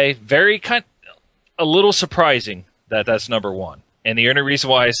 Okay, a little surprising that that's number 1. And the only reason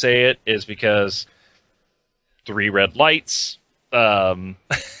why I say it is because 3 red lights. It's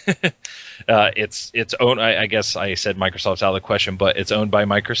owned. I guess I said Microsoft's out of the question, but it's owned by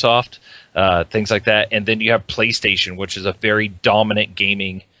Microsoft. Things like that, and then you have PlayStation, which is a very dominant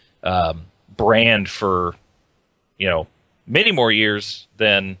gaming brand for many more years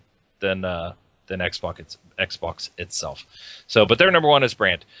than Xbox itself. So, but their number 1 is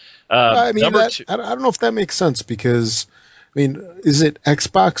brand. Number 2. I don't know if that makes sense because, is it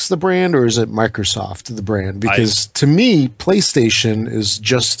Xbox the brand or is it Microsoft the brand? Because to me, PlayStation is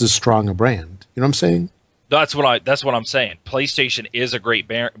just as strong a brand. You know what I'm saying? That's what I'm saying. PlayStation is a great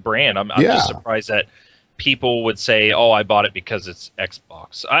brand. I'm just surprised that people would say, "Oh, I bought it because it's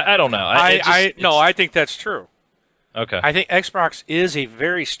Xbox." I don't know. I think that's true. Okay. I think Xbox is a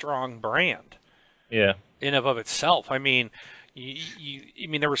very strong brand. Yeah. In and of itself. I mean,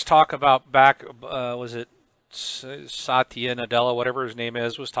 there was talk about back. Was it Satya Nadella, whatever his name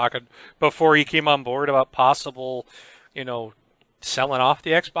is, was talking before he came on board about possible, selling off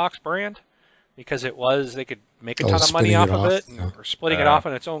the Xbox brand because they could make a ton of money off of it, or splitting it off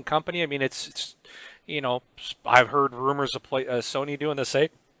in its own company. I mean, it's I've heard rumors of Sony doing the same.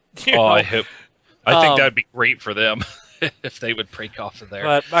 I hope. I think that'd be great for them if they would break off of there.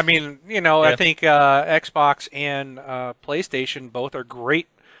 But I mean, I think Xbox and PlayStation both are great,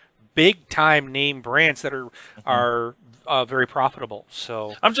 big time name brands that are very profitable.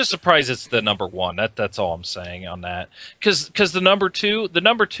 So I'm just surprised it's the number 1. That's all I'm saying on that. Because the number 2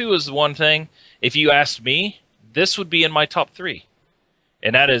 is the one thing. If you asked me, this would be in my top 3,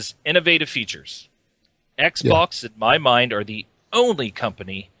 and that is innovative features. Xbox, in my mind, are the only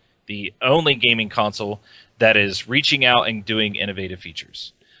company, the only gaming console that is reaching out and doing innovative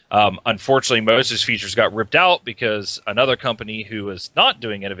features. Unfortunately, most of those features got ripped out because another company who was not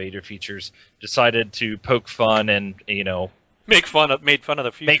doing innovative features decided to poke fun and made fun of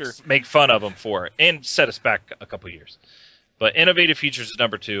the future, make fun of them for it, and set us back a couple years. But innovative features is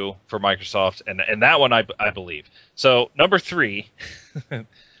number 2 for Microsoft, and that one I believe. So number 3,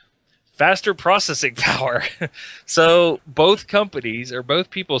 faster processing power. So both companies or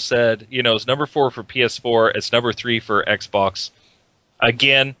both people said, it's number 4 for PS4, it's number 3 for Xbox.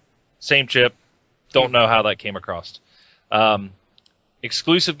 Again, same chip. Don't know how that came across.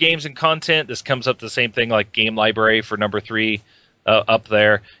 Exclusive games and content. This comes up the same thing like game library for number 3 up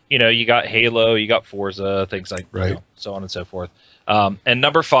there. You got Halo, you got Forza, things like so on and so forth. And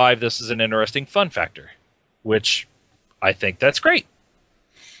number 5, this is an interesting fun factor, which I think that's great.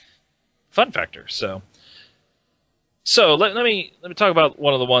 Fun factor. So let me talk about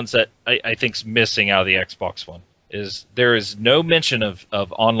one of the ones that I think's missing out of the Xbox One. Is there is no mention of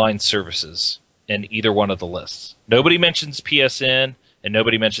online services in either one of the lists. Nobody mentions PSN and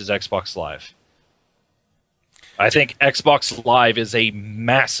nobody mentions Xbox Live. I think Xbox Live is a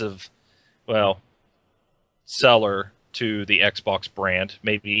massive, seller to the Xbox brand.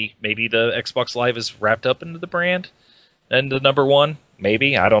 Maybe the Xbox Live is wrapped up into the brand and the number 1.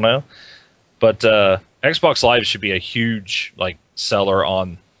 Maybe, I don't know. But Xbox Live should be a huge seller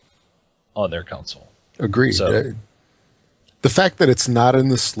on their console. Agreed. So, the fact that it's not in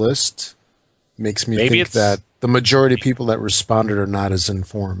this list makes me think that the majority of people that responded are not as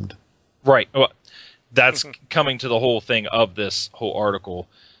informed. Right. Well, that's coming to the whole thing of this whole article.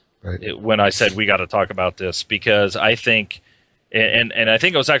 Right. When I said we got to talk about this, because I think, and I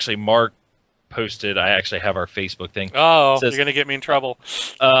think it was actually Mark posted. I actually have our Facebook thing. Oh, you're gonna get me in trouble.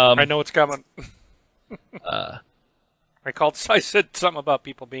 I know what's coming. I said something about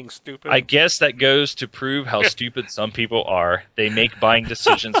people being stupid. I guess that goes to prove how stupid some people are. They make buying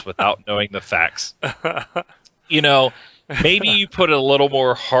decisions without knowing the facts. Maybe you put it a little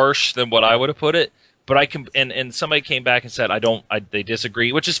more harsh than what I would have put it, but I can. And somebody came back and said they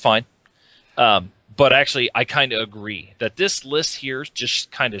disagree, which is fine. But actually, I kind of agree that this list here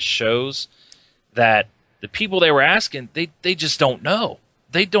just kind of shows that the people they were asking, they just don't know.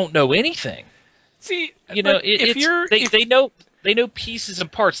 They don't know anything. See, they know pieces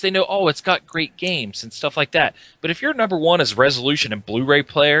and parts. They know, it's got great games and stuff like that. But if your number 1 is resolution and Blu-ray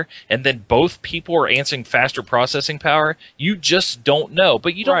player, and then both people are answering faster processing power, you just don't know.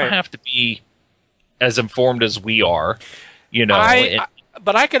 But you don't have to be as informed as we are,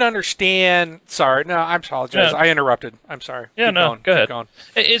 but I can understand. Sorry, no, I apologize. No. I interrupted. I'm sorry. Yeah, Keep ahead. going.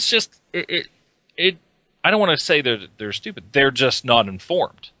 It's just I don't want to say they're stupid. They're just not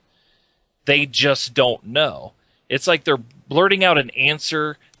informed. They just don't know. It's like they're blurting out an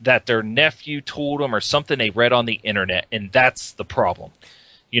answer that their nephew told them or something they read on the internet, and that's the problem.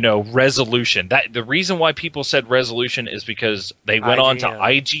 Resolution. The reason why people said resolution is because they went on to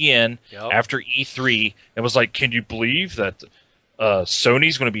IGN after E3 and was like, "Can you believe that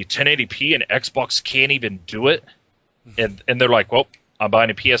Sony's going to be 1080p and Xbox can't even do it?" And they're like, "Well, I'm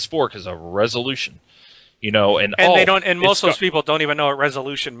buying a PS4 because of resolution." They don't. And most of those people don't even know what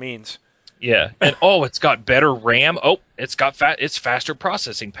resolution means. Yeah, and it's got better RAM. It's faster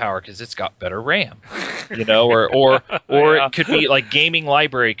processing power because it's got better RAM. Or it could be like gaming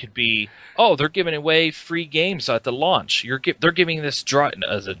library could be. They're giving away free games at the launch. They're giving this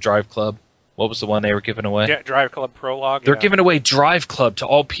as a Drive Club. What was the one they were giving away? Yeah, Drive Club Prologue. They're giving away Drive Club to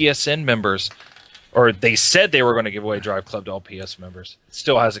all PSN members, or they said they were going to give away Drive Club to all PS members. It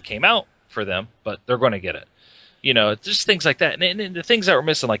still hasn't came out for them, but they're going to get it. Just things like that. And the things that were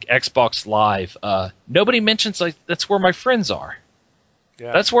missing, like Xbox Live, nobody mentions, that's where my friends are.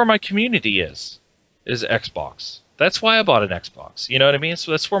 Yeah. That's where my community is Xbox. That's why I bought an Xbox. You know what I mean? So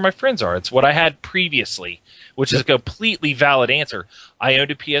that's where my friends are. It's what I had previously, which is a completely valid answer. I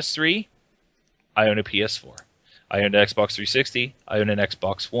owned a PS3. I own a PS4. I owned an Xbox 360. I own an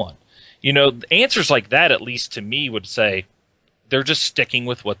Xbox One. Answers like that, at least to me, would say they're just sticking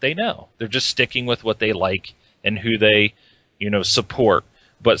with what they know. They're just sticking with what they like and who they, support.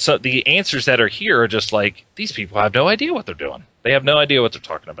 But so the answers that are here are just like, these people have no idea what they're doing. They have no idea what they're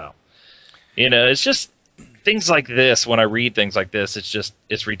talking about. It's just things like this. When I read things like this,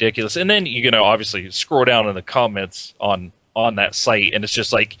 it's ridiculous. And then obviously scroll down in the comments on that site, and it's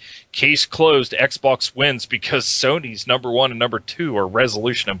just like, case closed, Xbox wins because Sony's number 1 and number 2 are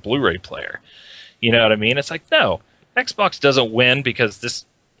resolution and Blu-ray player. You know what I mean? It's like, no, Xbox doesn't win because this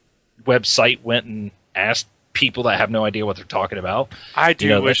website went and asked people that have no idea what they're talking about. I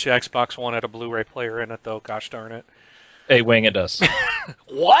do wish the Xbox One had a Blu-ray player in it, though. Gosh darn it. Hey, Wing, it does.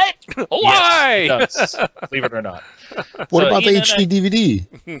 What? Why? Yes, it does. Believe it or not. What about the HD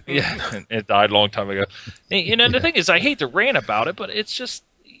DVD? Yeah, it died a long time ago. The thing is, I hate to rant about it, but it's just,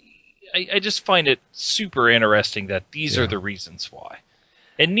 I just find it super interesting that these are the reasons why.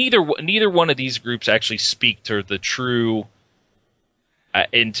 And neither one of these groups actually speak to the true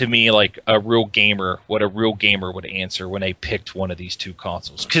And to me, like what a real gamer would answer when they picked one of these two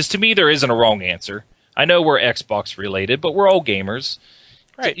consoles. Because to me, there isn't a wrong answer. I know we're Xbox related, but we're all gamers.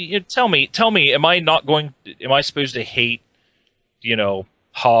 Right. Tell me, am I supposed to hate,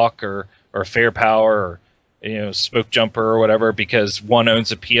 Hawk or Fair Power or, Smoke Jumper or whatever because one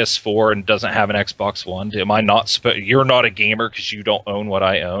owns a PS4 and doesn't have an Xbox One? Am I not you're not a gamer because you don't own what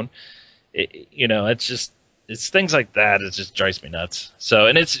I own? It's things like that. It just drives me nuts. So,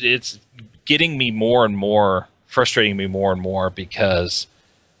 and it's getting me more and more, frustrating me more and more because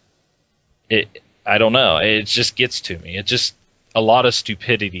I don't know. It just gets to me. It just, a lot of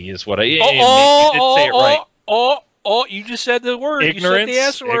stupidity is what you did say it right. You just said the word. Ignorance. You said the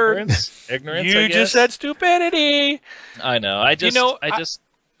S word. Ignorance. You just said stupidity. I know.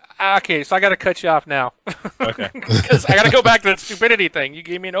 Okay, so I got to cut you off now. Okay. Because I got to go back to that stupidity thing. You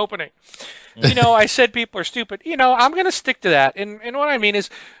gave me an opening. I said people are stupid. I'm going to stick to that. And what I mean is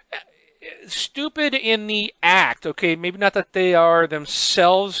stupid in the act. Okay, maybe not that they are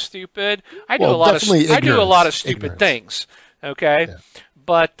themselves stupid. I do a lot of stupid things. Okay, yeah.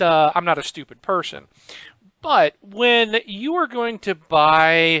 But I'm not a stupid person. But when you are going to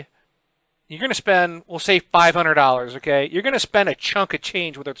buy, you're going to spend, we'll say $500, okay? You're going to spend a chunk of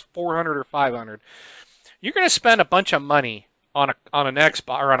change, whether it's $400 or $500. You're going to spend a bunch of money on an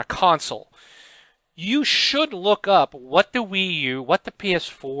Xbox or on a console. You should look up what the Wii U, what the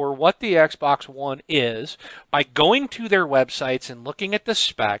PS4, what the Xbox One is by going to their websites and looking at the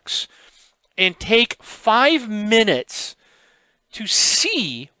specs and take 5 minutes to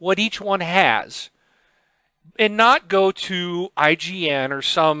see what each one has. And not go to IGN or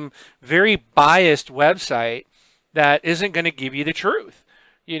some very biased website that isn't going to give you the truth.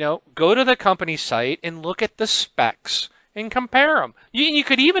 Go to the company site and look at the specs and compare them. You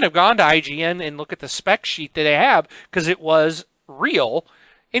could even have gone to IGN and look at the spec sheet that they have because it was real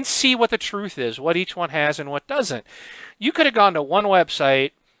and see what the truth is, what each one has and what doesn't. You could have gone to one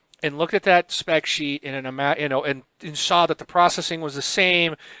website and looked at that spec sheet and saw that the processing was the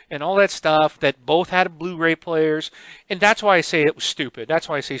same and all that stuff, that both had Blu-ray players, and that's why I say it was stupid. That's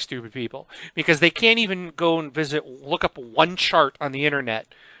why I say stupid people, because they can't even go and look up one chart on the internet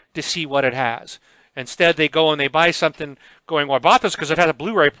to see what it has. Instead, they go and they buy something going, well, I bought this because it has a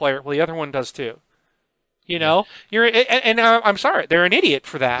Blu-ray player. Well, the other one does too. I'm sorry, they're an idiot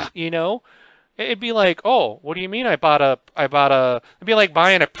for that, It'd be like, oh, what do you mean it'd be like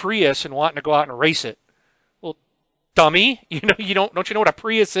buying a Prius and wanting to go out and race it. Well, dummy, don't you know what a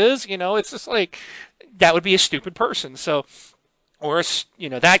Prius is? It's just like, that would be a stupid person. So, or,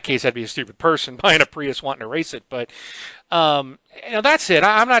 that case, that'd be a stupid person buying a Prius wanting to race it. But, that's it.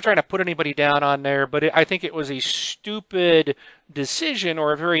 I'm not trying to put anybody down on there, but I think it was a stupid decision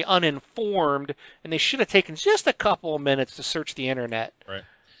or a very uninformed, and they should have taken just a couple of minutes to search the internet. Right.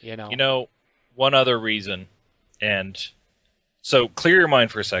 One other reason, and so clear your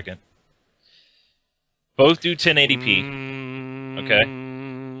mind for a second. Both do 1080p, okay?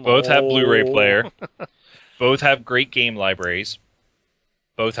 Both have Blu-ray player. Both have great game libraries.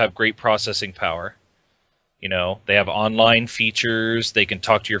 Both have great processing power. They have online features. They can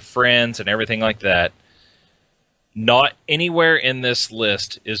talk to your friends and everything like that. Not anywhere in this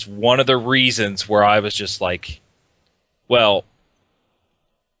list is one of the reasons where I was just like, well,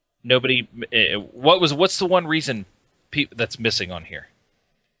 nobody. What's the one reason that's missing on here?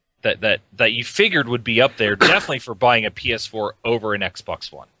 That you figured would be up there, definitely for buying a PS4 over an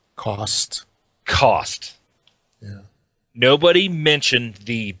Xbox One. Cost. Yeah. Nobody mentioned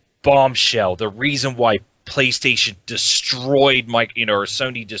the bombshell, the reason why PlayStation destroyed or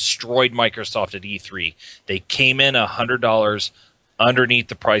Sony destroyed Microsoft at E3. They came in $100 underneath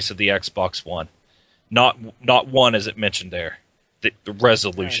the price of the Xbox One. Not one, as it mentioned there. The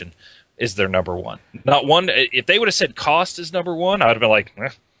resolution is their number one. Not one. If they would have said cost is number one, I would have been like,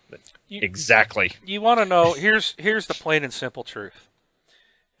 exactly. You want to know? Here's the plain and simple truth.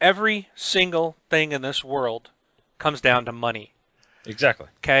 Every single thing in this world comes down to money. Exactly.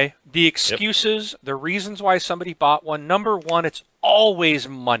 Okay? The excuses, the reasons why somebody bought one, number one, it's always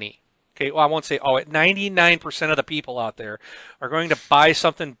money. Okay? Well, I won't say 99% of the people out there are going to buy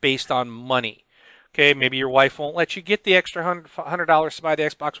something based on money. Okay, maybe your wife won't let you get the extra $100 to buy the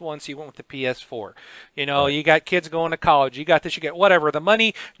Xbox One, so you went with the PS4. You got kids going to college. You got this, you get whatever. The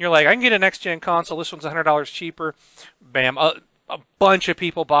money, you're like, I can get a next-gen console. This one's $100 cheaper. Bam. A bunch of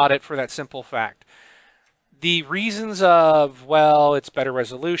people bought it for that simple fact. The reasons of, well, it's better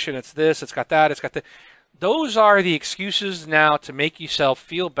resolution, it's this, it's got that, it's got that. Those are the excuses now to make yourself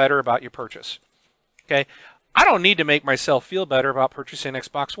feel better about your purchase. Okay? I don't need to make myself feel better about purchasing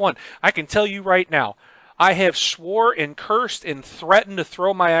Xbox One. I can tell you right now, I have swore and cursed and threatened to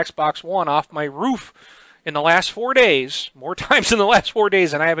throw my Xbox One off my roof in the last 4 days, more times in the last 4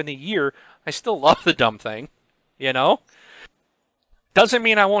 days than I have in a year. I still love the dumb thing, you know? Doesn't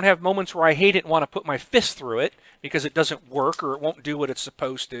mean I won't have moments where I hate it and want to put my fist through it because it doesn't work or it won't do what it's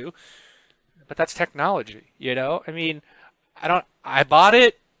supposed to. But that's technology, you know? I mean, I bought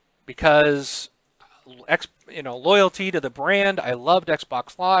it because loyalty to the brand. I loved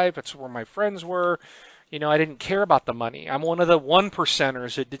Xbox Live. It's where my friends were. You know, I didn't care about the money. I'm one of the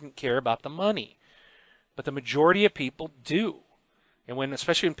 1%ers that didn't care about the money. But the majority of people do. And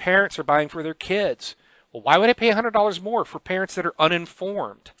especially when parents are buying for their kids. Well, why would I pay $100 more for parents that are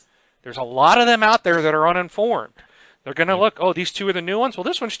uninformed? There's a lot of them out there that are uninformed. They're going to look, oh, these two are the new ones? Well,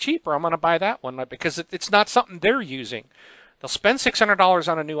 this one's cheaper. I'm going to buy that one because it's not something they're using. They'll spend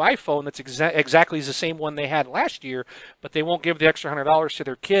 $600 on a new iPhone that's exactly the same one they had last year, but they won't give the extra $100 to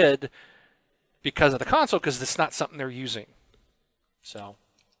their kid because of the console because it's not something they're using. So,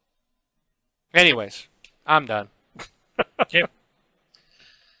 anyways, I'm done. Yep.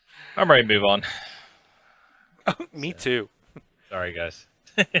 I'm ready to move on. Me too. Sorry, guys.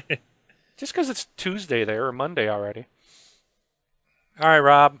 Just because it's Tuesday there or Monday already. All right,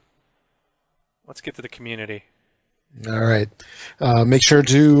 Rob. Let's get to the community. All right. Make sure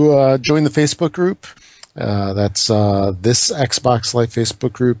to join the Facebook group. That's this Xbox Life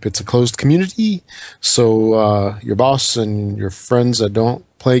Facebook group. It's a closed community, so your boss and your friends that don't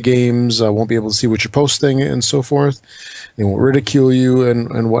play games won't be able to see what you're posting and so forth. They won't ridicule you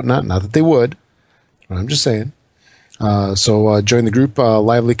and whatnot. Not that they would. I'm just saying. So join the group.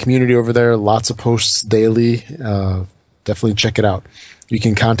 Lively community over there. Lots of posts daily. Definitely check it out. You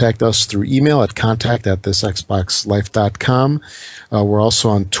can contact us through email at contact@thisxboxlife.com. We're also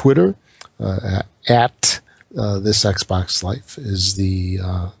on Twitter at This Xbox Life is the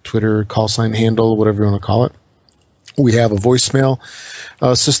Twitter call sign handle, whatever you want to call it. We have a voicemail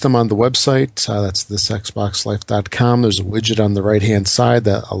system on the website. That's thisxboxlife.com. There's a widget on the right-hand side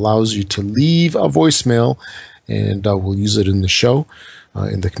that allows you to leave a voicemail, and we'll use it in the show.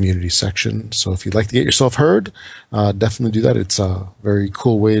 In the community section. So if you'd like to get yourself heard, definitely do that. It's a very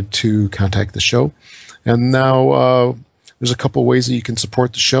cool way to contact the show. And now there's a couple ways that you can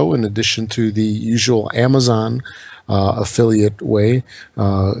support the show in addition to the usual Amazon affiliate way.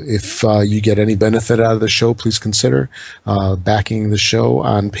 If you get any benefit out of the show, please consider backing the show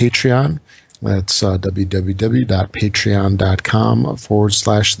on Patreon. That's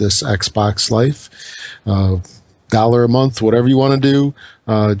www.patreon.com/this Xbox Life. $1 a month, whatever you want to do,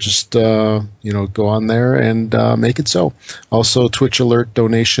 just go on there and make it so. Also, Twitch alert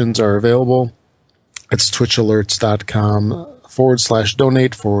donations are available. It's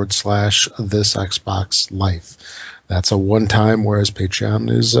twitchalerts.com/donate/this Xbox Life. That's a one-time, whereas Patreon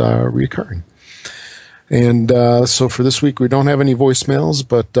is recurring. And so for this week, we don't have any voicemails,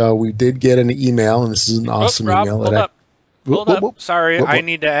 but we did get an email, and this is an awesome Rob, email. Hold up. Sorry, I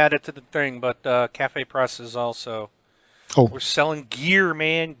need to add it to the thing, but Cafe Press is also... Oh. We're selling gear,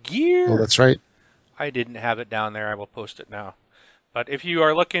 man. Gear! Oh, that's right. I didn't have it down there. I will post it now. But if you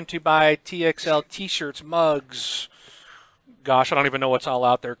are looking to buy TXL t-shirts, mugs, gosh, I don't even know what's all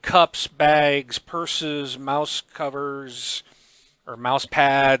out there. Cups, bags, purses, mouse covers, or mouse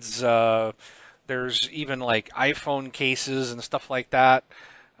pads. There's even like iPhone cases and stuff like that.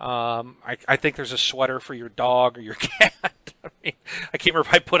 I think there's a sweater for your dog or your cat. I can't remember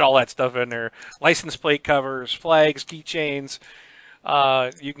if I put all that stuff in there. License plate covers, flags, keychains.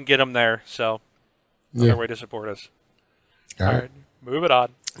 You can get them there. So, another way to support us. All right. Move it on.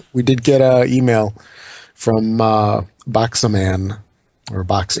 We did get an email from Boxaman or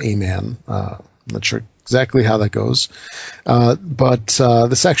Boxaman. I'm not sure exactly how that goes. But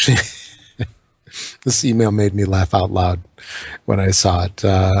this actually... This email made me laugh out loud when I saw it.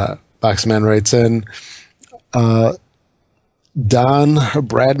 Boxman writes in, Don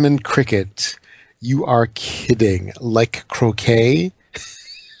Bradman Cricket, you are kidding. Like croquet?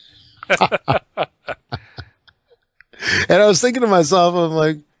 And I was thinking to myself, I'm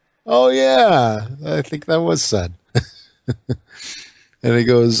like, oh yeah, I think that was said. And he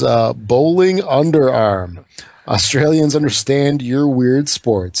goes, bowling underarm. Australians understand your weird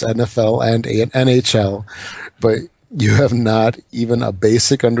sports, NFL and NHL, but you have not even a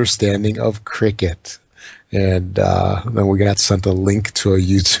basic understanding of cricket. And then we got sent a link to a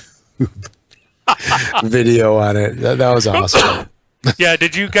YouTube video on it. That was awesome. Yeah,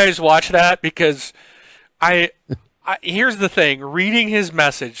 did you guys watch that? Because I here's the thing. Reading his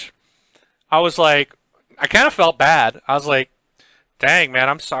message, I was like, I kind of felt bad. I was like, Dang, man,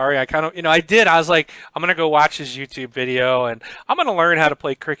 I'm sorry. I kind of, I did. I was like, I'm gonna go watch his YouTube video and I'm gonna learn how to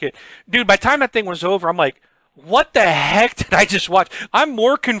play cricket, dude. By the time that thing was over, I'm like, what the heck did I just watch? I'm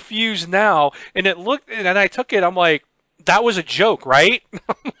more confused now. And it looked, and I took it. I'm like, that was a joke, right?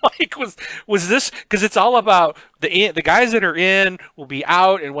 Like, was this because it's all about the guys that are in will be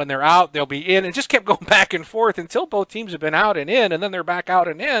out, and when they're out, they'll be in. It just kept going back and forth until both teams have been out and in, and then they're back out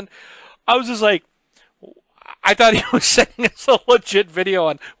and in. I was just like, I thought he was sending us a legit video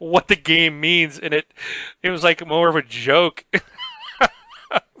on what the game means, and it was like more of a joke.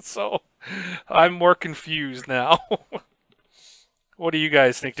 So I'm more confused now. What do you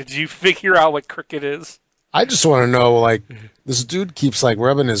guys think? Did you figure out what cricket is? I just want to know, like, this dude keeps like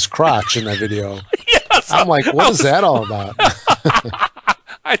rubbing his crotch in that video. Yes, I'm like, what is that all about?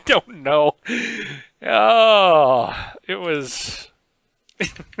 I don't know. Oh, it was.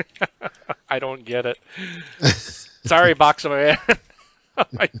 I don't get it. Sorry, Box of Man.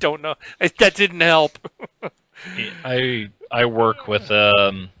 I don't know. That didn't help. I work with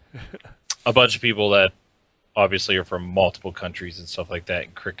a bunch of people that obviously are from multiple countries and stuff like that.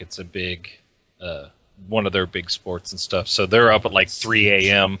 And cricket's a big one of their big sports and stuff. So they're up at like 3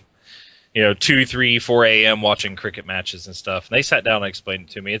 a.m. 2, 3, 4 a.m. watching cricket matches and stuff. And they sat down and explained it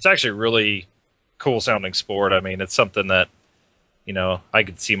to me. It's actually a really cool sounding sport. I mean, it's something that I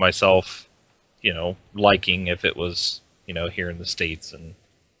could see myself, liking if it was, here in the States and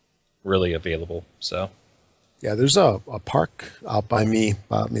really available. So, yeah, there's a park out by me,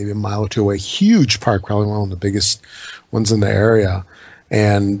 about maybe a mile or two away. Huge park, probably one of the biggest ones in the area.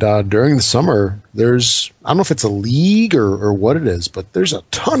 And during the summer, there's, I don't know if it's a league or what it is, but there's a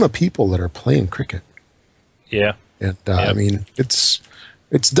ton of people that are playing cricket. Yeah. And I mean, it's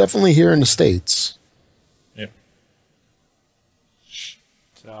definitely here in the States. Yeah.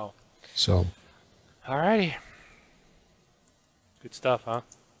 So. All righty. Good stuff, huh?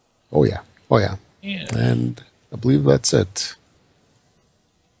 Oh, yeah. Yeah. And I believe that's it.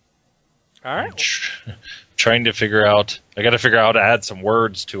 All right. Trying to figure out, I got to figure out how to add some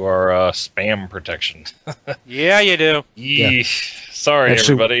words to our spam protection. Yeah, you do. Yeah. Sorry,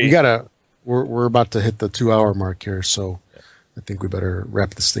 Actually, everybody. we're about to hit the 2-hour mark here, so I think we better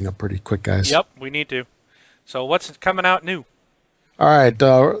wrap this thing up pretty quick, guys. Yep, we need to. So what's coming out new? All right,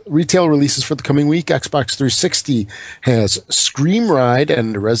 retail releases for the coming week. Xbox 360 has Scream Ride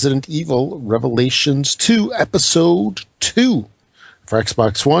and Resident Evil Revelations 2 Episode 2. For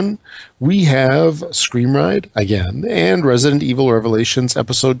Xbox One, we have Scream Ride again and Resident Evil Revelations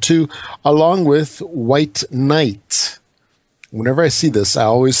Episode 2, along with White Knight. Whenever I see this, I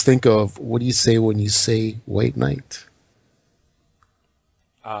always think of, what do you say when you say White Knight?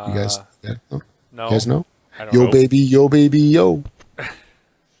 You guys, no? No. You guys know? I don't Yo, know. baby, yo, baby, yo.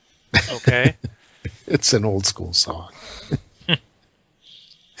 Okay. It's an old school song.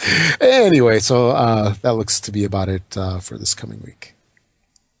 Anyway, so that looks to be about it for this coming week.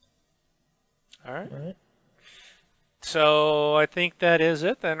 All right. So I think that is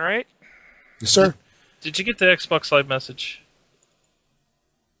it then, right? Yes, sir. Did you get the Xbox Live message?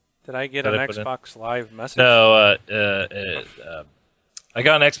 Did I get Did an I put in? Xbox Live message? No, I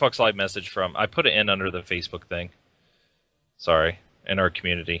got an Xbox Live message from, I put it in under the Facebook thing. Sorry, in our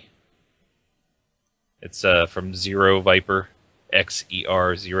community. It's from Zero Viper,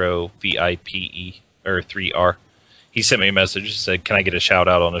 XER0VIPE, or 3R. He sent me a message, said, "Can I get a shout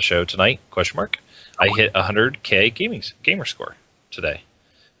out on the show tonight?" ? I hit 100K gamer score today,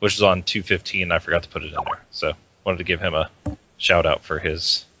 which is on 215. I forgot to put it in there, so wanted to give him a shout out for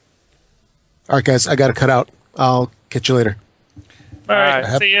his. All right, guys, I got to cut out. I'll catch you later. All right,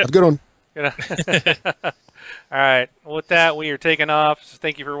 Have see ya. a good one. All right. Well, with that, we are taking off. So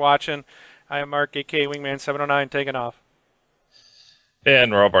thank you for watching. I am Mark, aka Wingman709, taking off.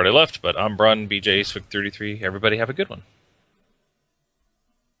 And we're all already left, but I'm Brun, BJ, Swick33. Everybody have a good one.